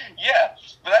 Yeah,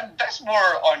 but that's more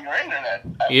on your internet,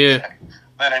 I would say,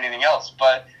 than anything else.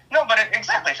 But, no,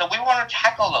 exactly. So we want to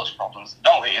tackle those problems,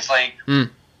 don't we? It's like,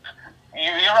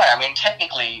 you're right. I mean,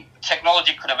 technically,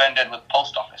 technology could have ended with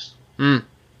post office. You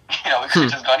know, we could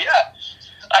have just gone,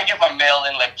 I get my mail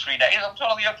in like 3 days. I'm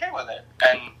totally okay with it.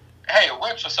 And hey, it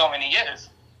worked for so many years.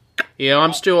 Yeah, we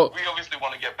obviously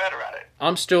want to get better at it.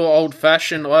 I'm still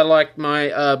old-fashioned. I like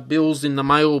my bills in the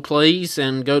mail, please,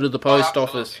 and go to the post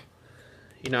office.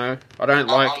 You know, I don't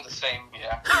like... I'm the same,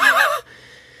 yeah.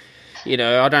 You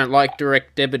know, I don't like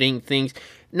direct debiting things.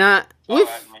 Nah, me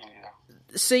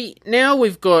neither. See, now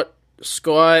we've got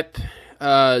Skype,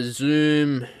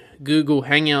 Zoom, Google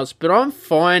Hangouts, but I'm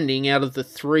finding out of the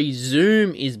three,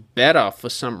 Zoom is better for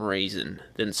some reason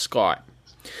than Skype.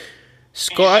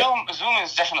 Zoom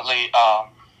is definitely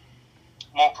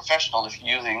more professional if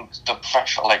you're using the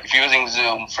professional. Like, if you're using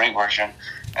Zoom free version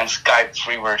and Skype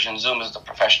free version, Zoom is the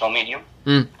professional medium.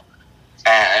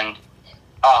 And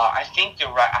I think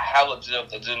you're right. I have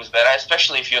observed that Zoom is better,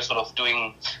 especially if you're sort of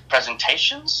doing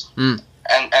presentations and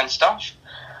stuff.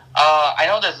 I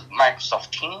know there's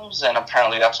Microsoft Teams, and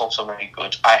apparently that's also very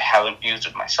good. I haven't used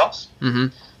it myself.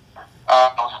 Google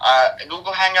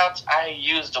Hangouts I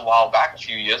used a while back, a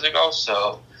few years ago,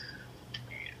 so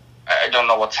I don't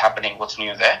know what's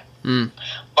new there.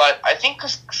 But I think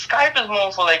Skype is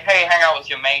more for like, hey, hang out with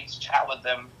your mates, chat with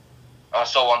them,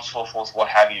 so on and so forth, what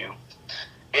have you.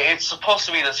 It's supposed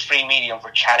to be this free medium for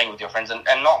chatting with your friends and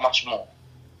not much more.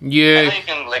 Yeah. I know you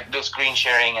can like do screen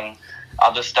sharing and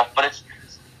other stuff, but it's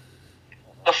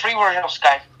the free version of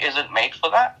Skype isn't made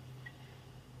for that,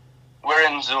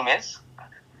 wherein Zoom is.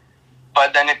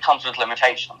 But then it comes with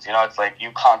limitations. You know, it's like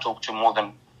you can't talk to more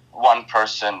than one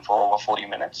person for over 40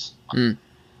 minutes. And,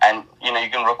 you know, you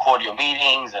can record your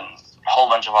meetings and a whole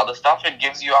bunch of other stuff. It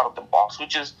gives you out of the box,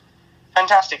 which is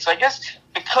fantastic. So I guess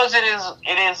because it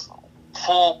is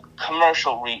for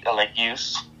commercial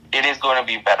use, it is going to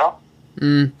be better.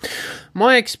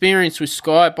 My experience with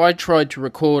Skype, I tried to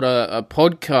record a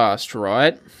podcast,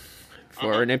 right,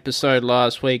 for an episode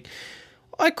last week.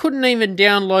 I couldn't even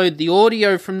download the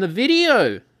audio from the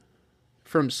video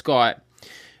from Skype.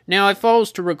 Now, if I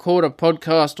was to record a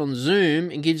podcast on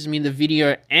Zoom, it gives me the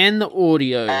video and the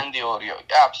audio.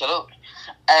 Absolutely.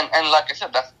 And like I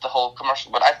said, that's the whole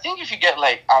commercial. But I think if you get,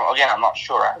 like, again, I'm not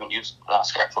sure, I haven't used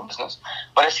Skype for Business,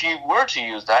 but if you were to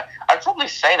use that, I'd probably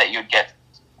say that you'd get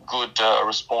good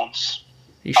response.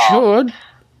 You should.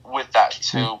 With that,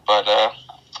 too. But,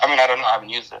 I mean, I don't know, I haven't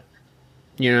used it.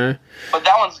 You know. But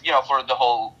that one's, you know, for the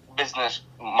whole business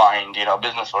mind, you know,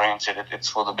 business oriented. It's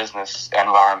for the business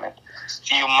environment.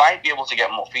 So you might be able to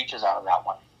get more features out of that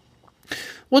one.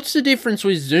 What's the difference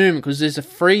with Zoom? Because there's a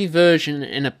free version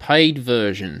and a paid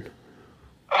version.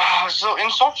 So in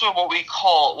software, what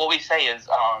we say is,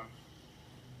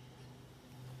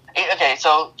 okay,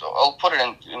 so I'll put it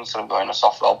in, instead of going to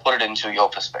software, I'll put it into your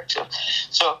perspective.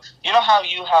 So, you know how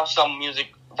you have some music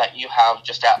that you have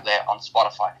just out there on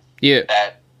Spotify? Yeah.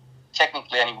 That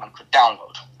technically anyone could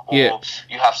download. Or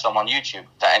you have some on YouTube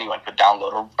that anyone could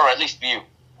download or at least view,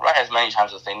 right, as many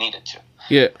times as they needed to.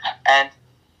 Yeah. And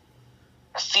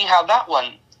see how that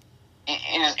one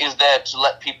is there to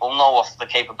let people know of the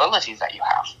capabilities that you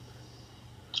have.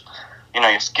 You know,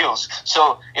 your skills.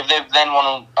 So if they then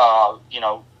want to, you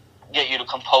know, get you to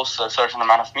compose a certain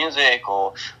amount of music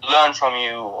or learn from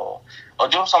you or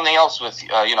do something else with,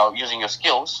 you know, using your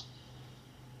skills,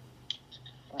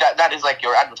 that is like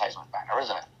your advertisement banner,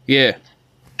 isn't it? Yeah.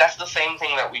 That's the same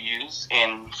thing that we use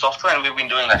in software, and we've been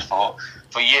doing that for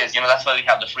years. You know, that's why we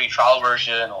have the free trial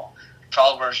version or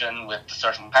trial version with a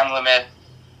certain time limit.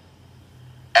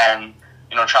 And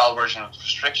trial version of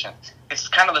restriction. It's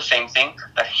kind of the same thing,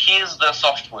 that here's the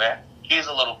software, here's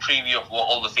a little preview of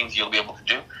all the things you'll be able to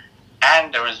do,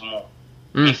 and there is more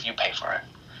if you pay for it.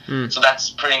 So that's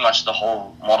pretty much the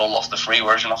whole model of the free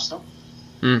version of Zoom.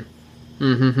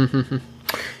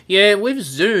 Yeah, with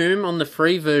Zoom on the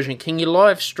free version, can you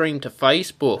live stream to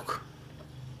Facebook?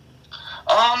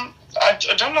 I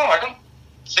don't know. I don't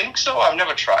think so. I've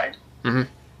never tried.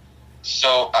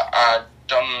 So I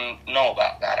don't know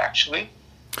about that, actually.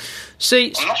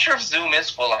 See, I'm not sure if Zoom is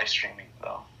for live streaming,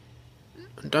 though.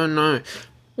 I don't know.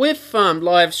 With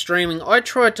live streaming, I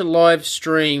tried to live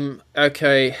stream,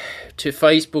 to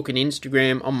Facebook and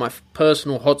Instagram on my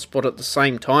personal hotspot at the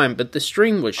same time, but the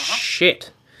stream was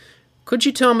shit. Could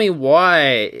you tell me why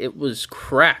it was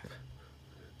crap,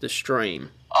 the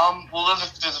stream? Well,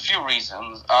 there's a few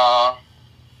reasons.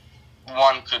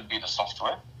 One could be the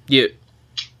software. Yeah.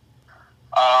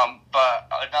 But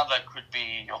another could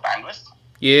be your bandwidth.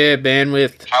 Yeah,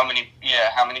 bandwidth. How many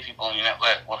people on your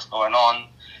network, what's going on.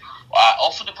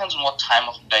 Also depends on what time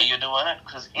of day you're doing it,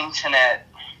 because internet...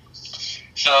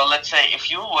 So let's say if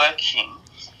you're working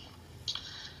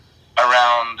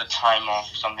around the time of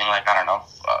something like,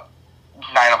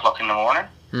 9 o'clock in the morning,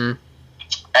 and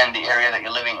the area that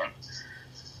you're living in,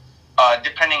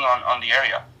 depending on the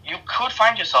area, you could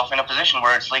find yourself in a position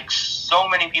where it's like so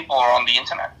many people are on the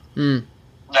internet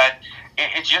that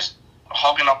it's just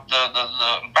hogging up the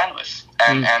bandwidth,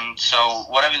 and so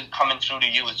whatever's coming through to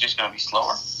you is just going to be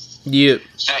slower. Yeah.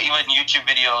 So even YouTube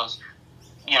videos,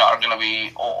 are going to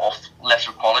be of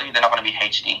lesser quality. They're not going to be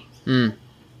HD.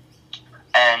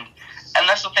 And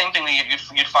that's the same thing that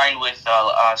you'd find with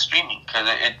streaming, because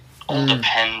it all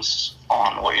depends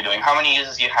on what you're doing. How many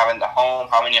users you have in the home,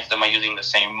 how many of them are using the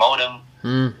same modem.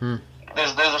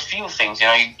 There's a few things,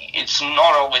 it's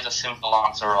not always a simple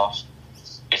answer of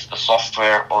it's the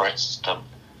software or it's the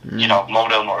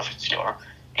modem, or if it's your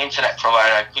internet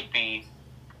provider. It could be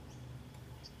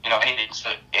anything. So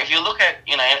if you look at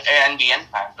an NBN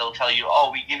pack, they'll tell you,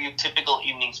 we give you typical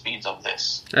evening speeds of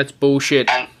this. That's bullshit.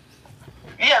 And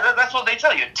yeah, that's what they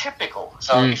tell you, typical.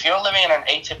 So if you're living in an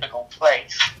atypical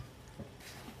place,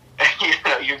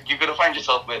 you're going to find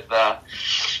yourself with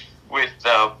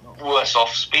worse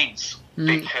off speeds,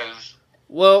 because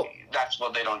that's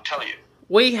what they don't tell you.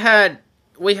 We had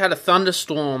a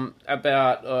thunderstorm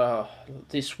about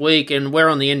this week, and we're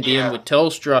on the NBN with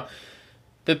Telstra.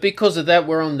 But because of that,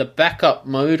 we're on the backup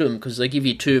modem, because they give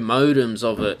you 2 modems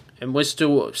of it, and we're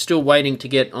still waiting to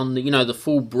get on the the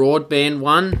full broadband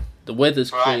one. The weather's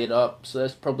cleared up, so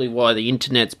that's probably why the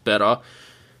internet's better.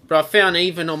 But I found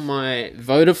even on my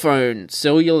Vodafone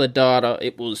cellular data,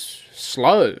 it was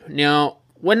slow. Now,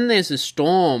 when there's a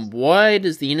storm, why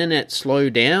does the internet slow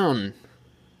down?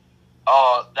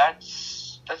 Oh,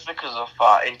 that's because of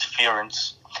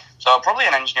interference. So probably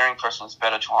an engineering person is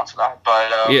better to answer that.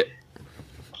 But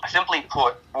simply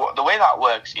put, the way that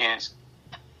works is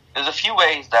there's a few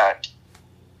ways that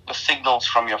the signals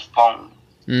from your phone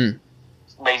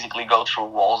basically go through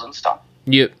walls and stuff.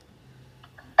 Yep.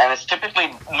 And it's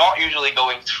typically not usually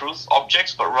going through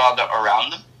objects, but rather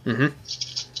around them.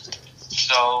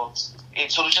 So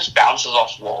it sort of just bounces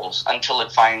off walls until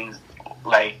it finds,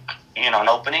 an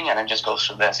opening, and it just goes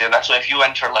through there. So that's why if you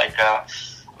enter, a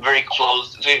very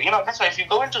closed... that's why if you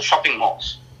go into shopping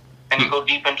malls, and you go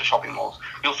deep into shopping malls,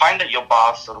 you'll find that your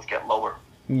bars sort of get lower.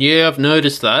 Yeah, I've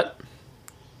noticed that.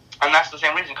 And that's the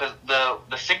same reason, because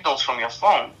the signals from your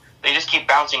phone, they just keep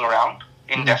bouncing around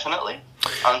indefinitely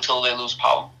until they lose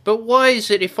power. But why is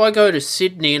it if I go to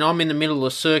Sydney and I'm in the middle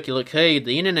of Circular Quay,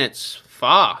 the internet's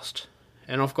fast,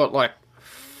 and I've got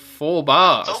 4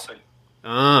 bars? It's open.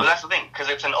 But that's the thing, because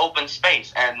it's an open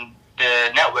space, and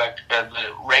the network,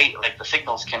 the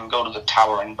signals can go to the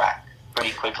tower and back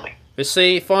pretty quickly. But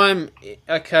see, if I'm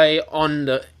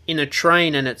in a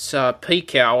train and it's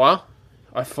peak hour,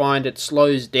 I find it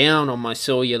slows down on my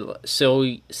cellular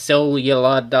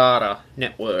data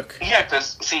network. Yeah,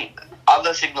 because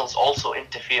other signals also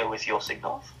interfere with your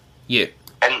signals. Yeah.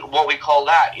 And what we call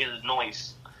that is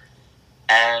noise.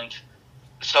 And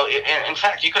so, in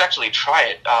fact, you could actually try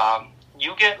it.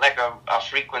 You get a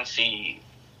frequency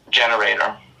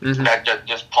generator that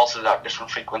just pulses out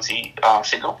different frequency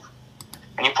signals.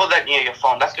 And you put that near your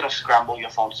phone, that's going to scramble your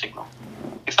phone signal.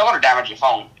 It's not going to damage your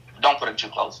phone. Don't put it too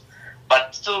close. But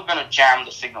it's still going to jam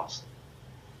the signals.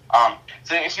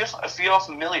 So if you're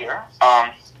familiar,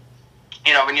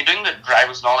 when you're doing the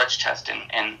driver's knowledge test in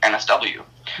NSW,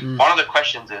 one of the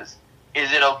questions is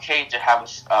it okay to have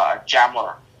a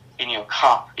jammer in your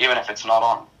car, even if it's not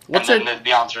on?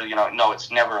 The answer is, no, it's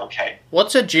never okay.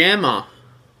 What's a jammer?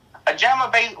 a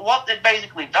jammer, what it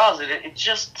basically does, it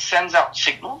just sends out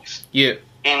signals. Yeah.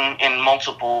 In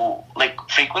multiple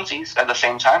frequencies at the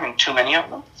same time, in too many of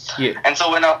them. Yeah. And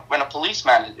so when a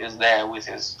policeman is there with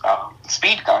his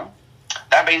speed gun,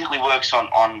 that basically works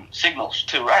on signals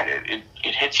too, right?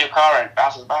 It hits your car and it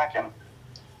bounces back, and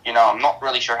I'm not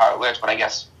really sure how it works, but I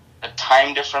guess the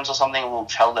time difference or something will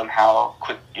tell them how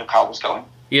quick your car was going.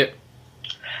 Yeah.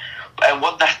 And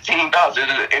what that thing does is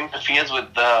it interferes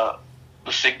with the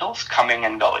signals coming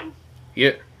and going.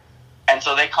 Yeah. And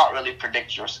so they can't really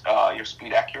predict your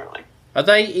speed accurately. Are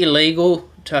they illegal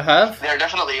to have? They're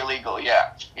definitely illegal,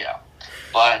 yeah.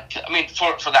 But, I mean,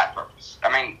 for that purpose.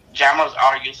 I mean, jammers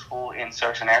are useful in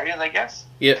certain areas, I guess.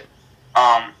 Yeah.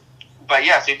 But,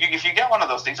 yeah, so if you get one of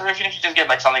those things, or if you just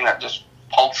get, something that just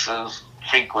pulses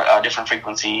different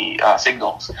frequency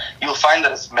signals, you'll find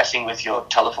that it's messing with your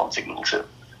telephone signal, too.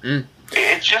 Mm.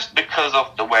 It's just because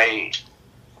of the way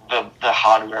the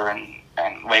hardware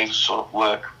and waves sort of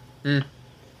work. Mm.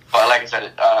 But like I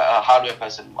said, a hardware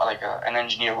person, an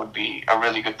engineer, would be a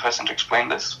really good person to explain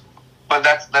this. But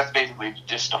that's basically the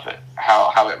gist of it,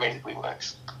 how it basically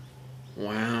works.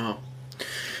 Wow.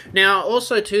 Now,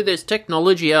 also, too, there's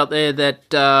technology out there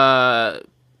that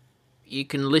you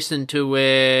can listen to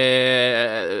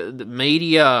where the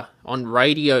media on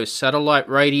radio, satellite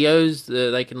radios,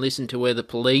 they can listen to where the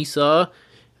police are.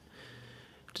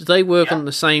 Do they work on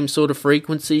the same sort of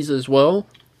frequencies as well?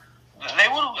 They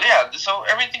would, yeah. So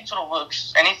everything sort of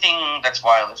works. Anything that's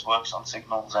wireless works on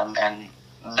signals, and then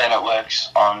it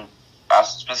works on a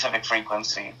specific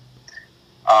frequency.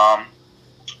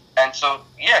 And so,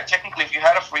 yeah, technically, if you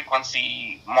had a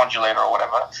frequency modulator or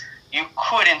whatever, you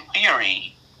could, in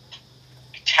theory,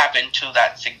 tap into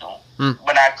that signal. Mm.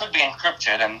 But now it could be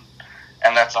encrypted, and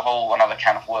that's a whole another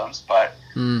can of worms. But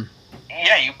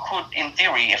yeah, you could, in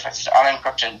theory, if it's an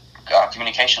unencrypted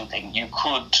communication thing, you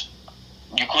could,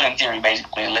 in theory,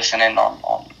 basically listen in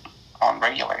on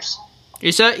radio waves.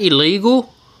 Is that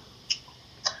illegal?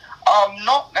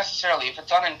 Not necessarily. If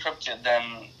it's unencrypted, then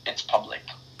it's public.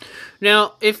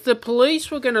 Now, if the police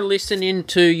were going to listen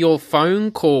into your phone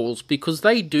calls, because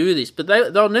they do this, but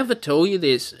they'll never tell you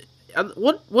this,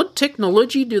 what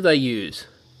technology do they use?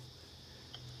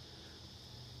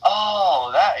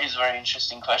 Oh, that is a very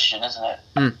interesting question, isn't it?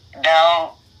 Mm.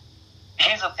 Now,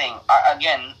 here's the thing.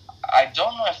 I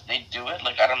don't know if they do it.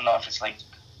 I don't know if it's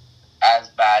as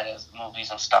bad as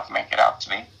movies and stuff make it out to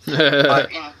be.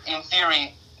 But in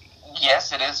theory,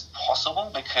 yes, it is possible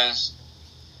because,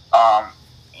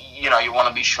 you want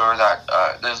to be sure that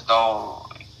there's no,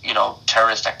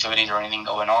 terrorist activities or anything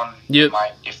going on. Yep.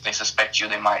 If they suspect you,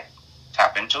 they might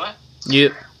tap into it.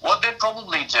 Yep. What they'd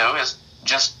probably do is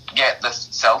just get the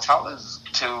cell towers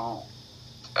to,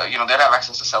 they'd have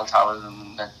access to cell towers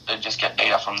and they'd just get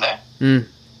data from there. Mm.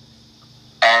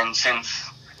 And since,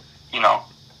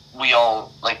 we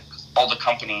all the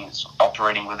companies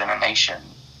operating within a nation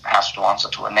has to answer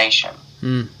to a nation,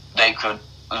 they could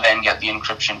then get the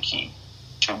encryption key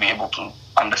to be able to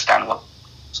understand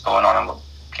what's going on and what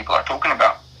people are talking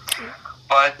about.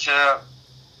 But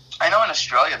I know in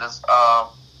Australia there's,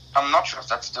 I'm not sure if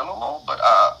that's still a law, but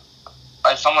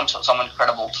someone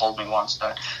credible told me once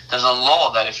that there's a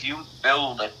law that if you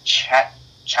build a chat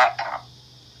app,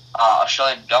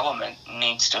 Australian government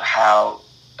needs to have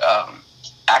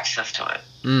access to it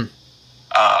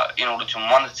in order to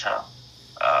monitor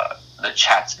the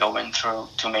chats going through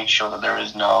to make sure that there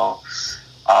is no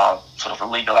sort of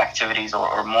illegal activities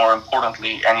or more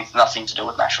importantly, nothing to do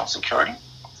with national security.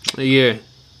 Yeah.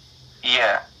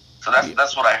 Yeah. So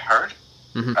that's what I heard.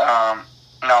 Mm-hmm.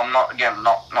 Now I'm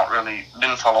not really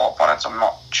didn't follow up on it, so I'm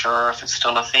not sure if it's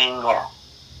still a thing or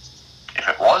if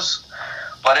it was.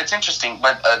 But it's interesting.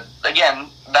 But again,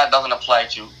 that doesn't apply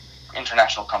to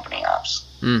international company apps.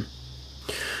 Mm.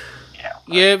 Yeah.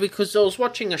 Yeah, because I was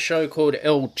watching a show called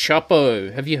El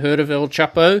Chapo. Have you heard of El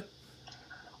Chapo?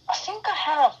 I think I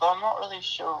have, but I'm not really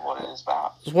sure what it is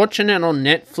about. I was watching it on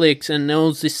Netflix, and there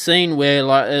was this scene where,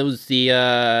 it was the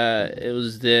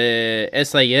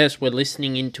SAS were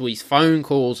listening into his phone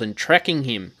calls and tracking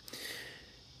him.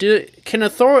 Can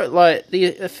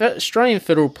the Australian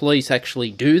Federal Police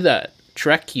actually do that?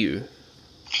 Track you?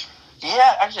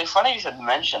 Yeah, actually, funny you should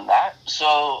mention that. So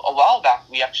a while back,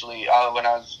 we actually, when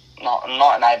I was not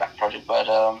an IBAC project, but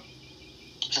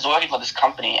just working for this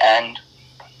company, and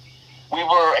we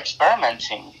were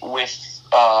experimenting with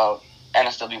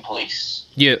NSW police.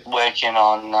 Yeah. Working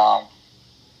on.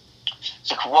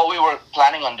 So what we were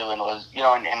planning on doing was,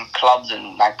 in clubs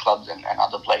and nightclubs and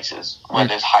other places where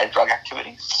there's high drug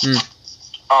activities,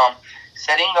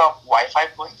 setting up Wi-Fi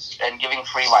points and giving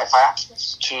free Wi-Fi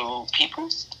access to people,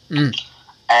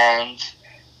 and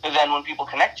And then when people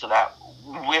connect to that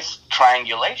with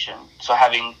triangulation, so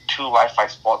having two Wi-Fi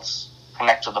spots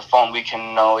connect to the phone, we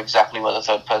can know exactly where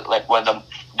where the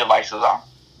devices are.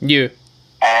 Yeah.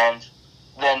 And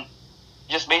then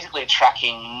just basically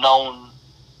tracking known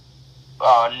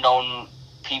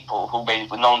people who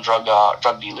basically known drug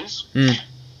dealers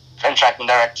and tracking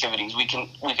their activities. We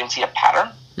can see a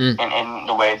pattern in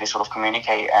the way they sort of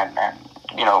communicate and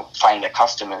find their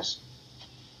customers,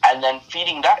 and then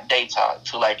feeding that data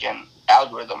to like an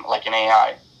algorithm, like an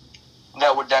AI,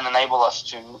 that would then enable us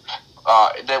to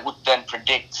that would then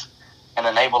predict and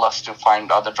enable us to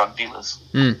find other drug dealers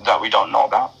that we don't know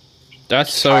about.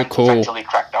 That's so cool. To actually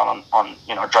crack down on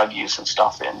drug use and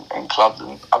stuff in clubs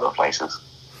and other places.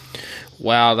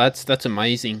 Wow, that's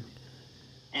amazing.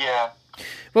 Yeah.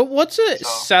 But what's a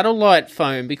satellite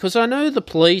phone? Because I know the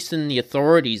police and the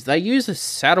authorities, they use a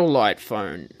satellite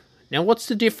phone. Now, what's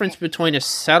the difference between a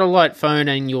satellite phone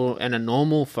and a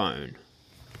normal phone?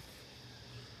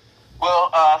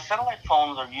 Well, satellite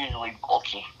phones are usually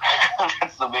bulky.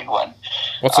 That's the big one.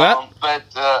 What's that? But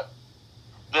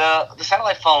the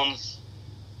satellite phones,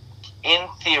 in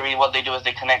theory, what they do is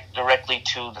they connect directly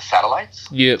to the satellites.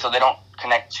 Yeah. So they don't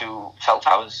connect to cell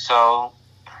towers. So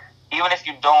even if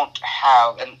you don't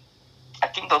have, and I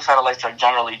think those satellites are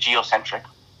generally geostationary,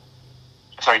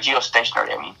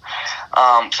 I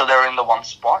mean. So they're in the one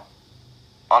spot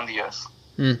on the Earth.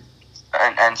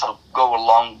 And so go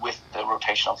along with the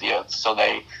rotation of the Earth. So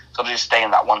they just stay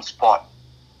in that one spot.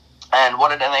 And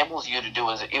what it enables you to do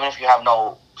is, even if you have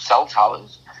no cell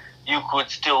towers, you could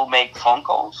still make phone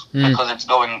calls because it's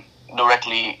going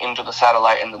directly into the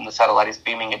satellite, and then the satellite is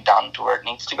beaming it down to where it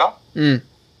needs to go.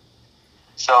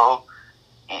 So,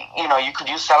 you could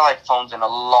use satellite phones in a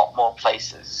lot more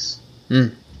places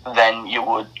than you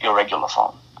would your regular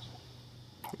phone.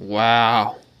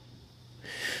 Wow.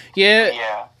 Yeah.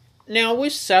 Yeah. Now,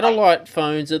 with satellite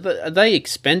phones, are they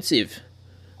expensive?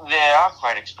 They are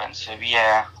quite expensive,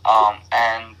 yeah.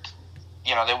 And,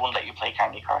 they won't let you play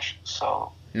Candy Crush,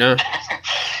 so... No.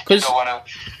 Because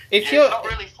it's not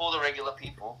really for the regular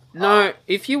people. No,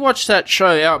 if you watch that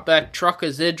show, Outback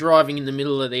Truckers, they're driving in the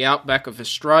middle of the outback of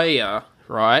Australia,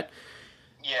 right?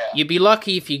 Yeah. You'd be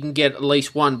lucky if you can get at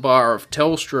least one bar of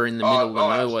Telstra in the middle of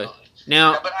nowhere. Absolutely.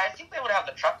 Now, but I think they would have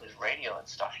the truckers' radio and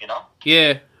stuff,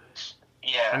 Yeah.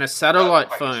 Yeah. And a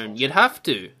satellite phone, you'd have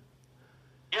to.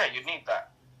 Yeah, you'd need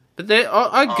that. But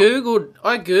I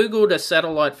googled a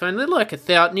satellite phone. They're like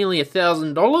nearly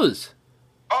 $1,000.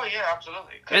 Oh yeah,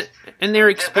 absolutely. And they're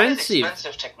expensive. They're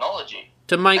expensive technology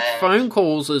to make phone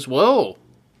calls as well.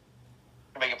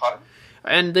 I beg your pardon?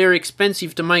 And they're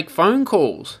expensive to make phone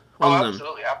calls on them.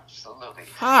 Absolutely.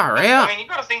 Far out. I mean, you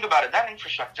got to think about it. That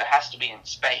infrastructure has to be in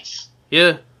space.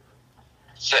 Yeah.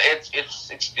 So it's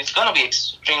going to be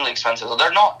extremely expensive. So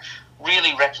they're not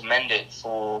really recommended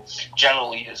for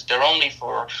general use. They're only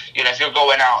for if you're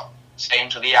going out, say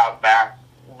into the outback,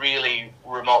 really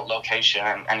remote location,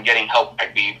 and getting help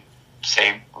might be,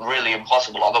 say, really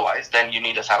impossible otherwise, then you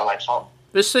need a satellite phone.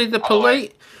 But see, the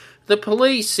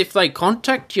police, if they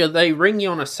contact you, they ring you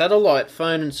on a satellite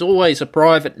phone, and it's always a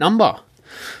private number.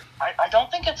 I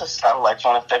don't think it's a satellite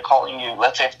phone if they're calling you.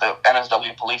 Let's say if the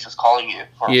NSW police is calling you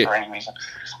for any reason.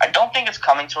 I don't think it's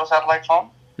coming to a satellite phone.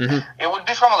 Mm-hmm. It would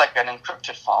be from like an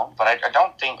encrypted phone, but I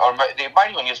don't think, or they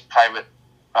might even use private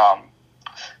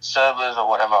servers or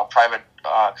whatever, private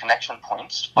connection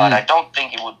points, but I don't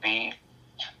think it would be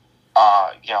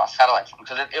a satellite phone,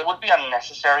 because it would be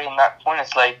unnecessary in that point.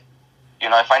 It's like,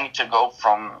 if I need to go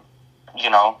from,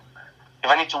 if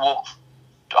I need to walk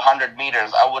 100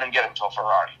 meters, I wouldn't get into a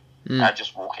Ferrari. I'd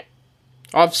just walk it.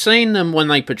 I've seen them when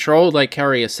they patrol, they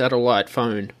carry a satellite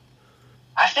phone.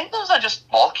 I think those are just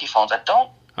bulky phones. I don't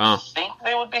think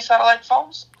they would be satellite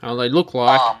phones. Oh, they look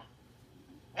like.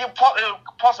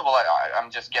 Possible. I'm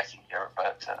just guessing here,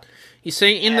 but you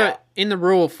see, in the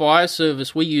Rural Fire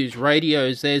Service, we use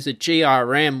radios. There's a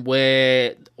GRM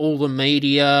where all the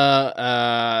media,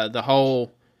 the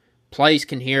whole place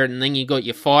can hear it, and then you got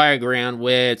your fire ground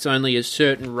where it's only a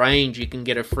certain range you can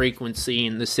get a frequency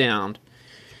in the sound.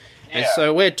 Yeah. And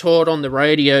so we're taught on the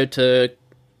radio to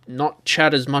not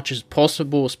chat as much as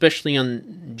possible, especially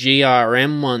on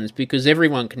GRM ones, because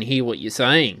everyone can hear what you're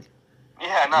saying.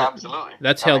 Yeah, no, absolutely.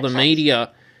 That's how the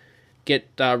media get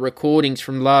recordings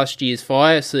from last year's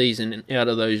fire season out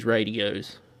of those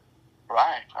radios.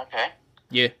 Right, okay.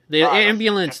 Yeah, the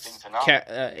ambulance,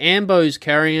 ambos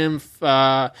carry them,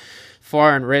 fire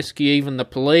and rescue, even the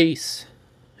police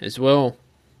as well.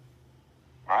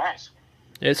 Right.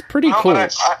 It's pretty cool.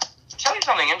 But I tell you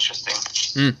something interesting.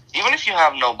 Even if you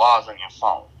have no bars on your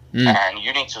phone, and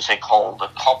you need to, say, call the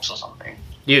cops or something,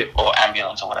 or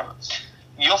ambulance or whatever,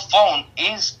 your phone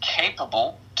is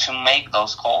capable to make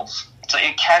those calls. So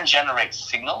it can generate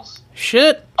signals.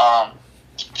 Shit.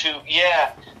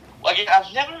 Again,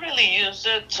 I've never really used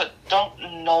it, so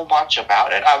don't know much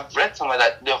about it. I've read somewhere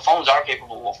that the phones are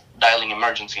capable of dialing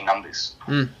emergency numbers.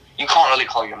 You can't really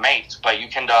call your mates, but you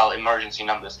can dial emergency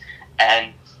numbers,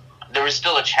 and there is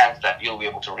still a chance that you'll be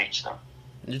able to reach them.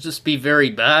 It'd just be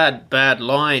very bad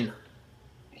line.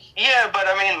 Yeah, but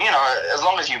I mean, as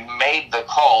long as you made the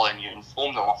call and you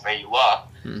informed them of where you are,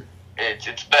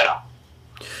 it's better.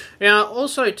 Now,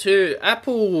 also too,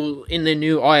 Apple in their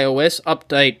new iOS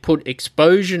update put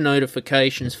exposure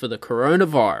notifications for the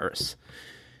coronavirus.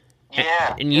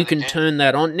 Yeah. And you can turn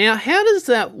that on. Now, how does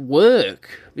that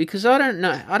work? Because I don't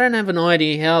know. I don't have an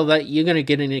idea how that you're going to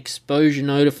get an exposure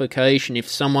notification if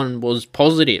someone was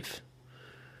positive.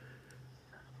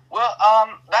 Well,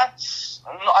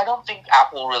 I don't think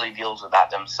Apple really deals with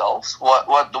that themselves.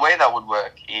 The way that would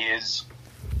work is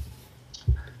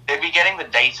they'd be getting the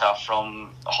data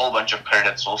from a whole bunch of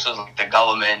credited sources like the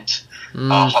government,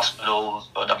 hospitals,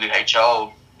 or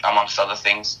WHO, amongst other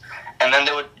things. And then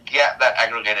they would get that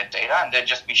aggregated data and they'd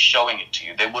just be showing it to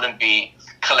you. They wouldn't be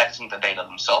collecting the data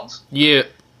themselves. Yeah.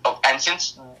 And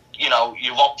since,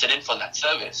 you've opted in for that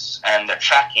service and they're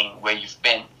tracking where you've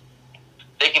been,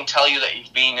 they can tell you that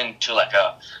you've been into like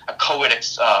a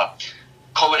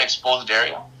COVID-exposed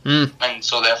area. And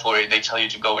so therefore they tell you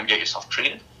to go and get yourself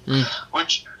treated.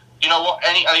 Which, you know what,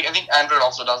 I think Android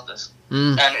also does this.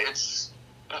 And it's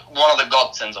one of the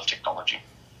godsends of technology.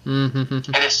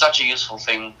 It is such a useful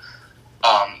thing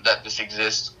that this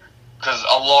exists, because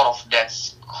a lot of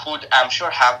deaths could, I'm sure,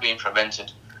 have been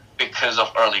prevented because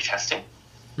of early testing.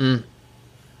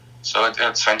 So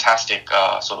it's fantastic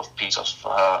sort of piece of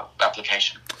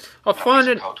application. I find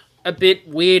it a bit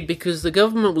weird because the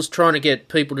government was trying to get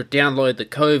people to download the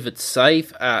COVID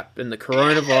Safe app and the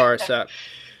coronavirus app.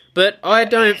 But I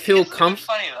don't feel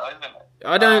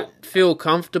I don't feel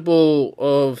comfortable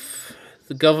of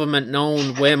the government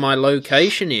knowing where my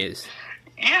location is.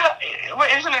 Yeah, well,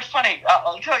 isn't it funny?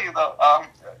 I'll tell you though,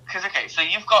 because so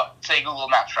you've got, say, Google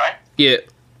Maps, right? Yeah.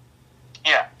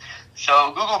 Yeah.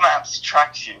 So Google Maps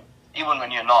tracks you even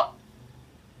when you're not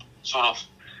sort of,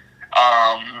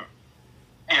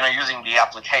 using the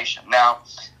application. Now,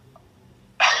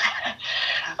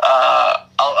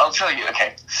 I'll tell you.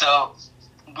 Okay, so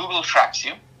Google tracks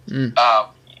you.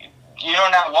 Now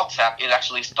WhatsApp is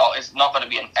actually is not going to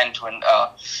be an end-to-end.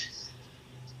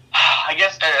 I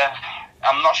guess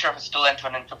I'm not sure if it's still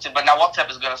end-to-end encrypted, but now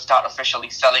WhatsApp is going to start officially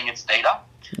selling its data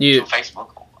to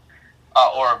Facebook,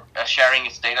 or sharing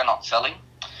its data, not selling.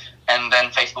 And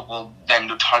then Facebook will then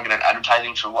do targeted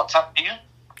advertising through WhatsApp to you.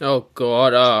 Oh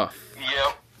God!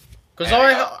 Yep. Because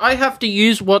I have to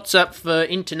use WhatsApp for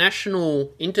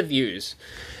international interviews.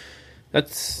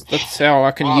 That's how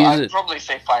I can use it. I'd probably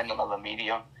say find another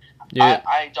medium. Yeah.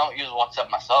 I don't use WhatsApp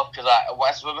myself because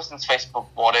ever since Facebook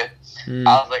bought it, I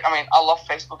was like, I love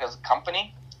Facebook as a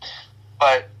company,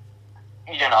 but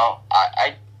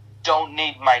I don't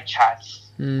need my chats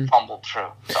fumbled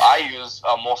through. So I use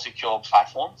a more secure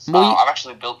platforms. I've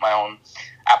actually built my own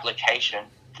application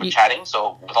for chatting.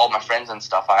 So with all my friends and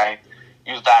stuff, I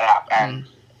use that app and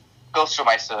goes through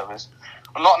my servers.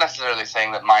 I'm not necessarily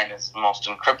saying that mine is the most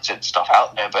encrypted stuff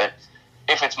out there, but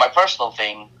if it's my personal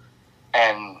thing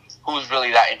and who's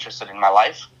really that interested in my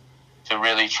life to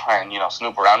really try and,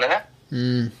 snoop around in it,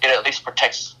 it at least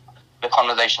protects the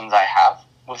conversations I have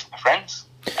with my friends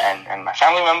and my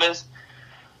family members,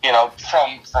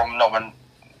 from no one,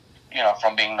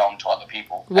 from being known to other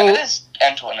people. Well, and it is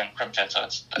end-to-end encrypted, so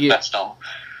that's still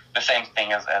the same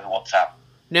thing as WhatsApp.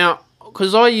 Now,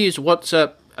 because I use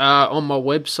WhatsApp on my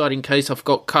website in case I've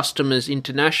got customers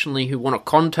internationally who want to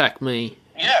contact me.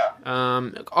 Yeah.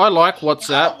 I like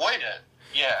WhatsApp. You can't avoid it.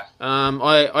 Yeah.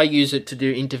 I use it to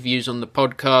do interviews on the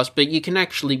podcast, but you can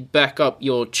actually back up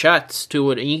your chats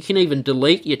to it, and you can even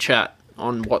delete your chat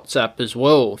on WhatsApp as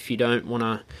well if you don't want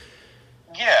to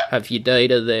have your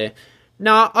data there.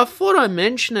 Now, I thought I'd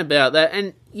mention about that,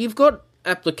 and you've got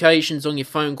applications on your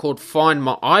phone called Find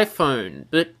My iPhone,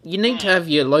 but you need to have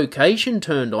your location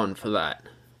turned on for that.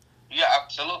 Yeah,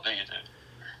 absolutely you do.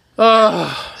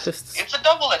 It's a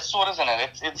double-edged sword, isn't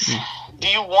it? It's do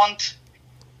you want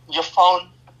your phone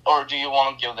or do you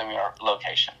want to give them your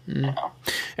location?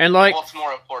 And what's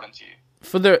more important to you?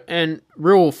 For the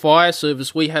rural fire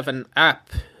service, we have an app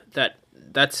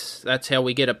that's how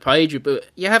we get a pager, but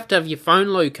you have to have your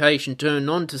phone location turned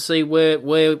on to see where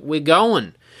we're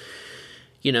going.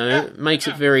 It makes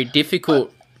it very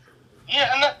difficult.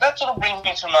 And that sort of brings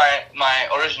me to my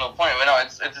original point.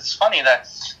 It's funny that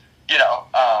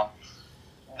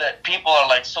that people are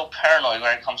like so paranoid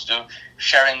when it comes to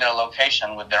sharing their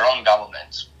location with their own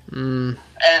government. And,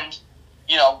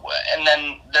 and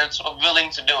then they're sort of willing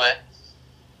to do it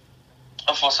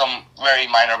for some very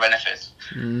minor benefits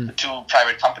to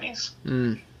private companies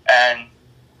and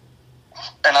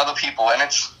other people. And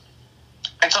it's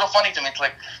sort of funny to me. It's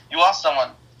like, you ask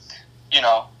someone,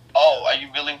 oh, are you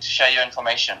willing to share your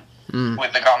information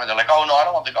with the government? They're like, oh, no, I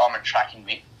don't want the government tracking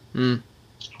me.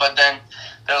 But then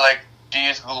they're like, do you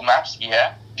use Google Maps?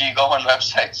 Yeah. Do you go on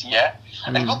websites? Yeah.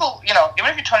 And Google,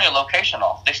 even if you turn your location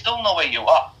off, they still know where you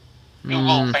are.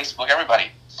 Google, Facebook,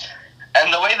 everybody.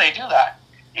 And the way they do that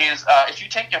is if you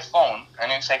take your phone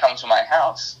and you say, come to my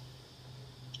house,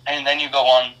 and then you go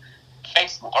on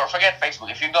Facebook, or forget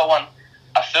Facebook, if you go on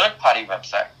a third-party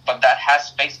website, but that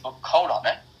has Facebook code on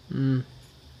it,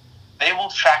 they will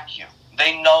track you.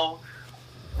 They know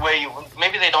where you,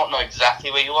 maybe they don't know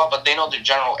exactly where you are, but they know the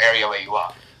general area where you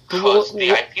are. Because the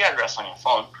IP address on your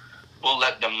phone will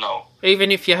let them know.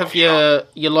 Even if you have your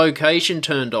location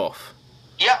turned off?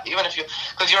 Yeah, even if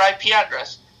because your IP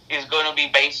address is going to be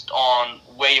based on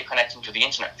where you're connecting to the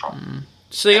internet from.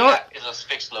 See, that is a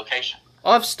fixed location.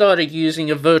 I've started using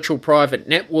a virtual private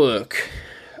network.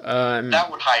 That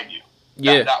would hide you.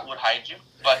 Yeah. That would hide you.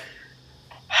 But,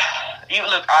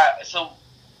 so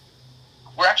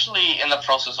we're actually in the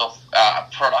process of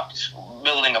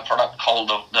building a product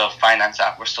called the Finance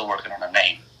app. We're still working on a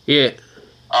name. Yeah.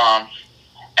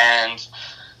 And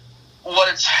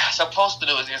what it's supposed to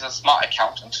do is a smart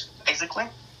accountant, basically.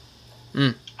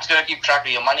 It's going to keep track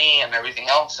of your money and everything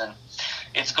else, and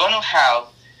it's going to have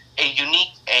a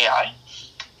unique AI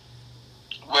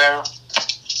where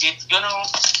it's going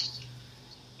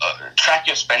to track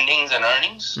your spendings and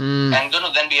earnings, and going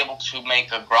to then be able to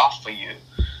make a graph for you.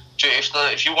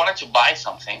 If you wanted to buy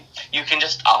something, you can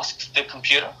just ask the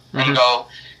computer and go,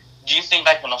 do you think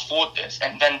I can afford this?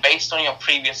 And then based on your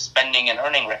previous spending and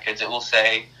earning records, it will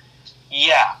say,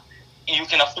 yeah, you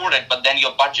can afford it, but then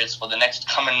your budgets for the next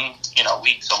coming,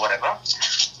 weeks or whatever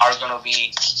are going to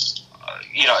be,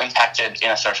 impacted in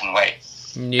a certain way.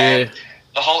 Yeah. And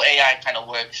the whole AI kind of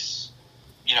works,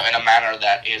 in a manner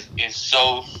that is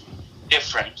so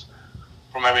different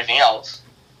from everything else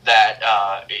that,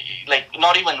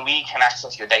 not even we can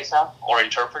access your data or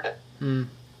interpret it.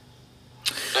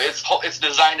 So it's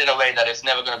designed in a way that it's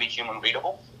never going to be human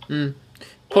readable. Or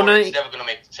it's never going to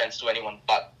make sense to anyone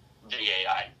but the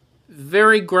AI.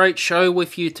 Very great show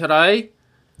with you today.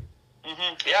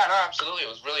 Yeah, no, absolutely. It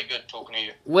was really good talking to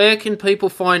you. Where can people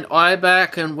find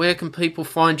IBAC and where can people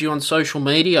find you on social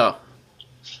media?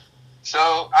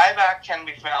 So, IBAC can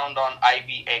be found on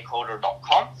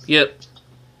ibacoder.com. Yep.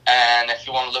 And if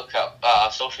you want to look up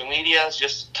social medias,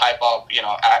 just type up,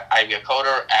 at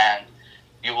ibacoder, and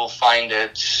you will find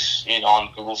it, on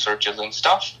Google searches and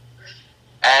stuff.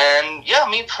 And, yeah,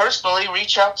 me personally,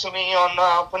 reach out to me on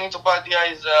Punit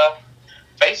Upadhyay's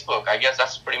Facebook. I guess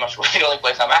that's pretty much the only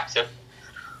place I'm active.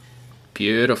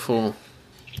 Beautiful.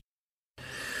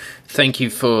 Thank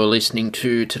you for listening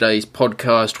to today's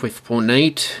podcast with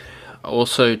Punit.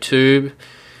 Also, too,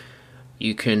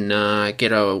 you can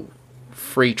get a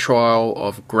free trial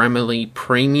of Grammarly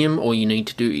Premium. All you need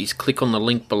to do is click on the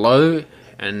link below.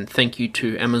 And thank you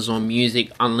to Amazon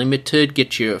Music Unlimited.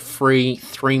 Get your free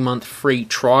 3-month free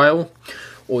trial.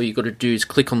 All you got to do is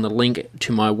click on the link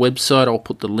to my website. I'll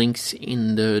put the links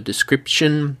in the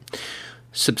description.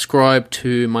 Subscribe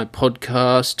to my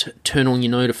podcast. Turn on your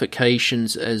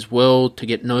notifications as well to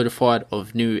get notified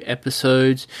of new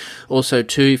episodes. Also,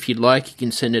 too, if you'd like, you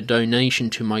can send a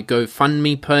donation to my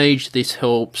GoFundMe page. This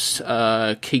helps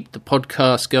keep the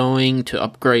podcast going, to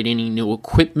upgrade any new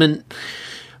equipment.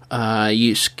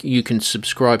 You can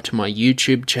subscribe to my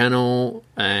YouTube channel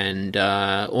and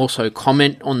also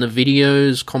comment on the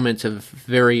videos. Comments are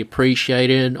very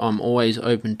appreciated. I'm always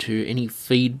open to any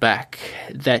feedback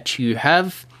that you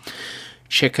have.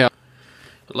 Check out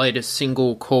the latest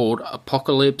single called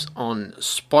Apocalypse on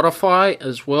Spotify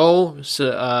as well.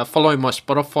 So follow my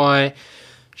Spotify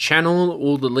channel.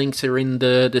 All the links are in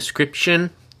the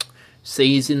description.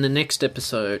 See you in the next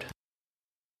episode.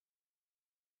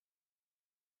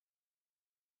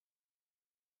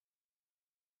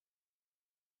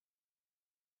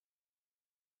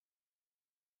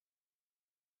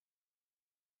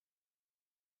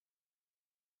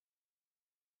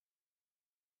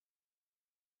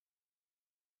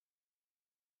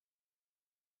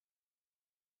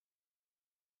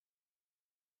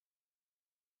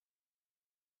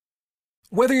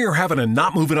 Whether you're having a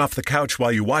not moving off the couch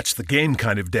while you watch the game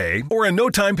kind of day, or a no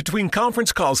time between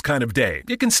conference calls kind of day,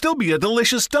 it can still be a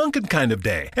delicious Dunkin' kind of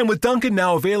day. And with Dunkin'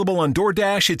 now available on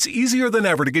DoorDash, it's easier than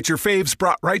ever to get your faves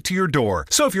brought right to your door.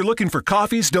 So if you're looking for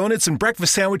coffees, donuts, and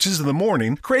breakfast sandwiches in the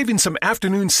morning, craving some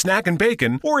afternoon snack and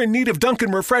bacon, or in need of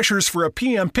Dunkin' refreshers for a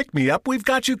PM pick-me-up, we've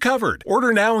got you covered.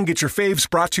 Order now and get your faves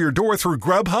brought to your door through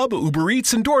Grubhub, Uber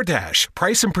Eats, and DoorDash.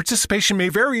 Price and participation may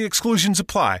vary. Exclusions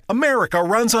apply. America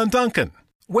runs on Dunkin'.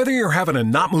 Whether you're having a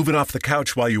not moving off the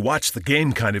couch while you watch the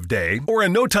game kind of day, or a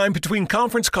no time between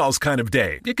conference calls kind of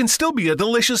day, it can still be a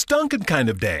delicious Dunkin' kind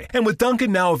of day. And with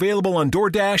Dunkin' now available on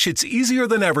DoorDash, it's easier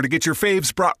than ever to get your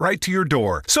faves brought right to your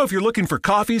door. So if you're looking for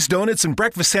coffees, donuts, and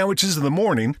breakfast sandwiches in the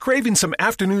morning, craving some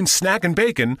afternoon snack and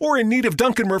bacon, or in need of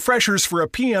Dunkin' refreshers for a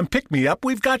PM pick-me-up,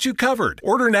 we've got you covered.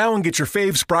 Order now and get your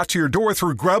faves brought to your door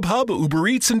through Grubhub, Uber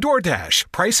Eats, and DoorDash.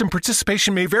 Price and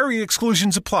participation may vary.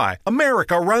 Exclusions apply.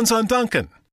 America runs on Dunkin'.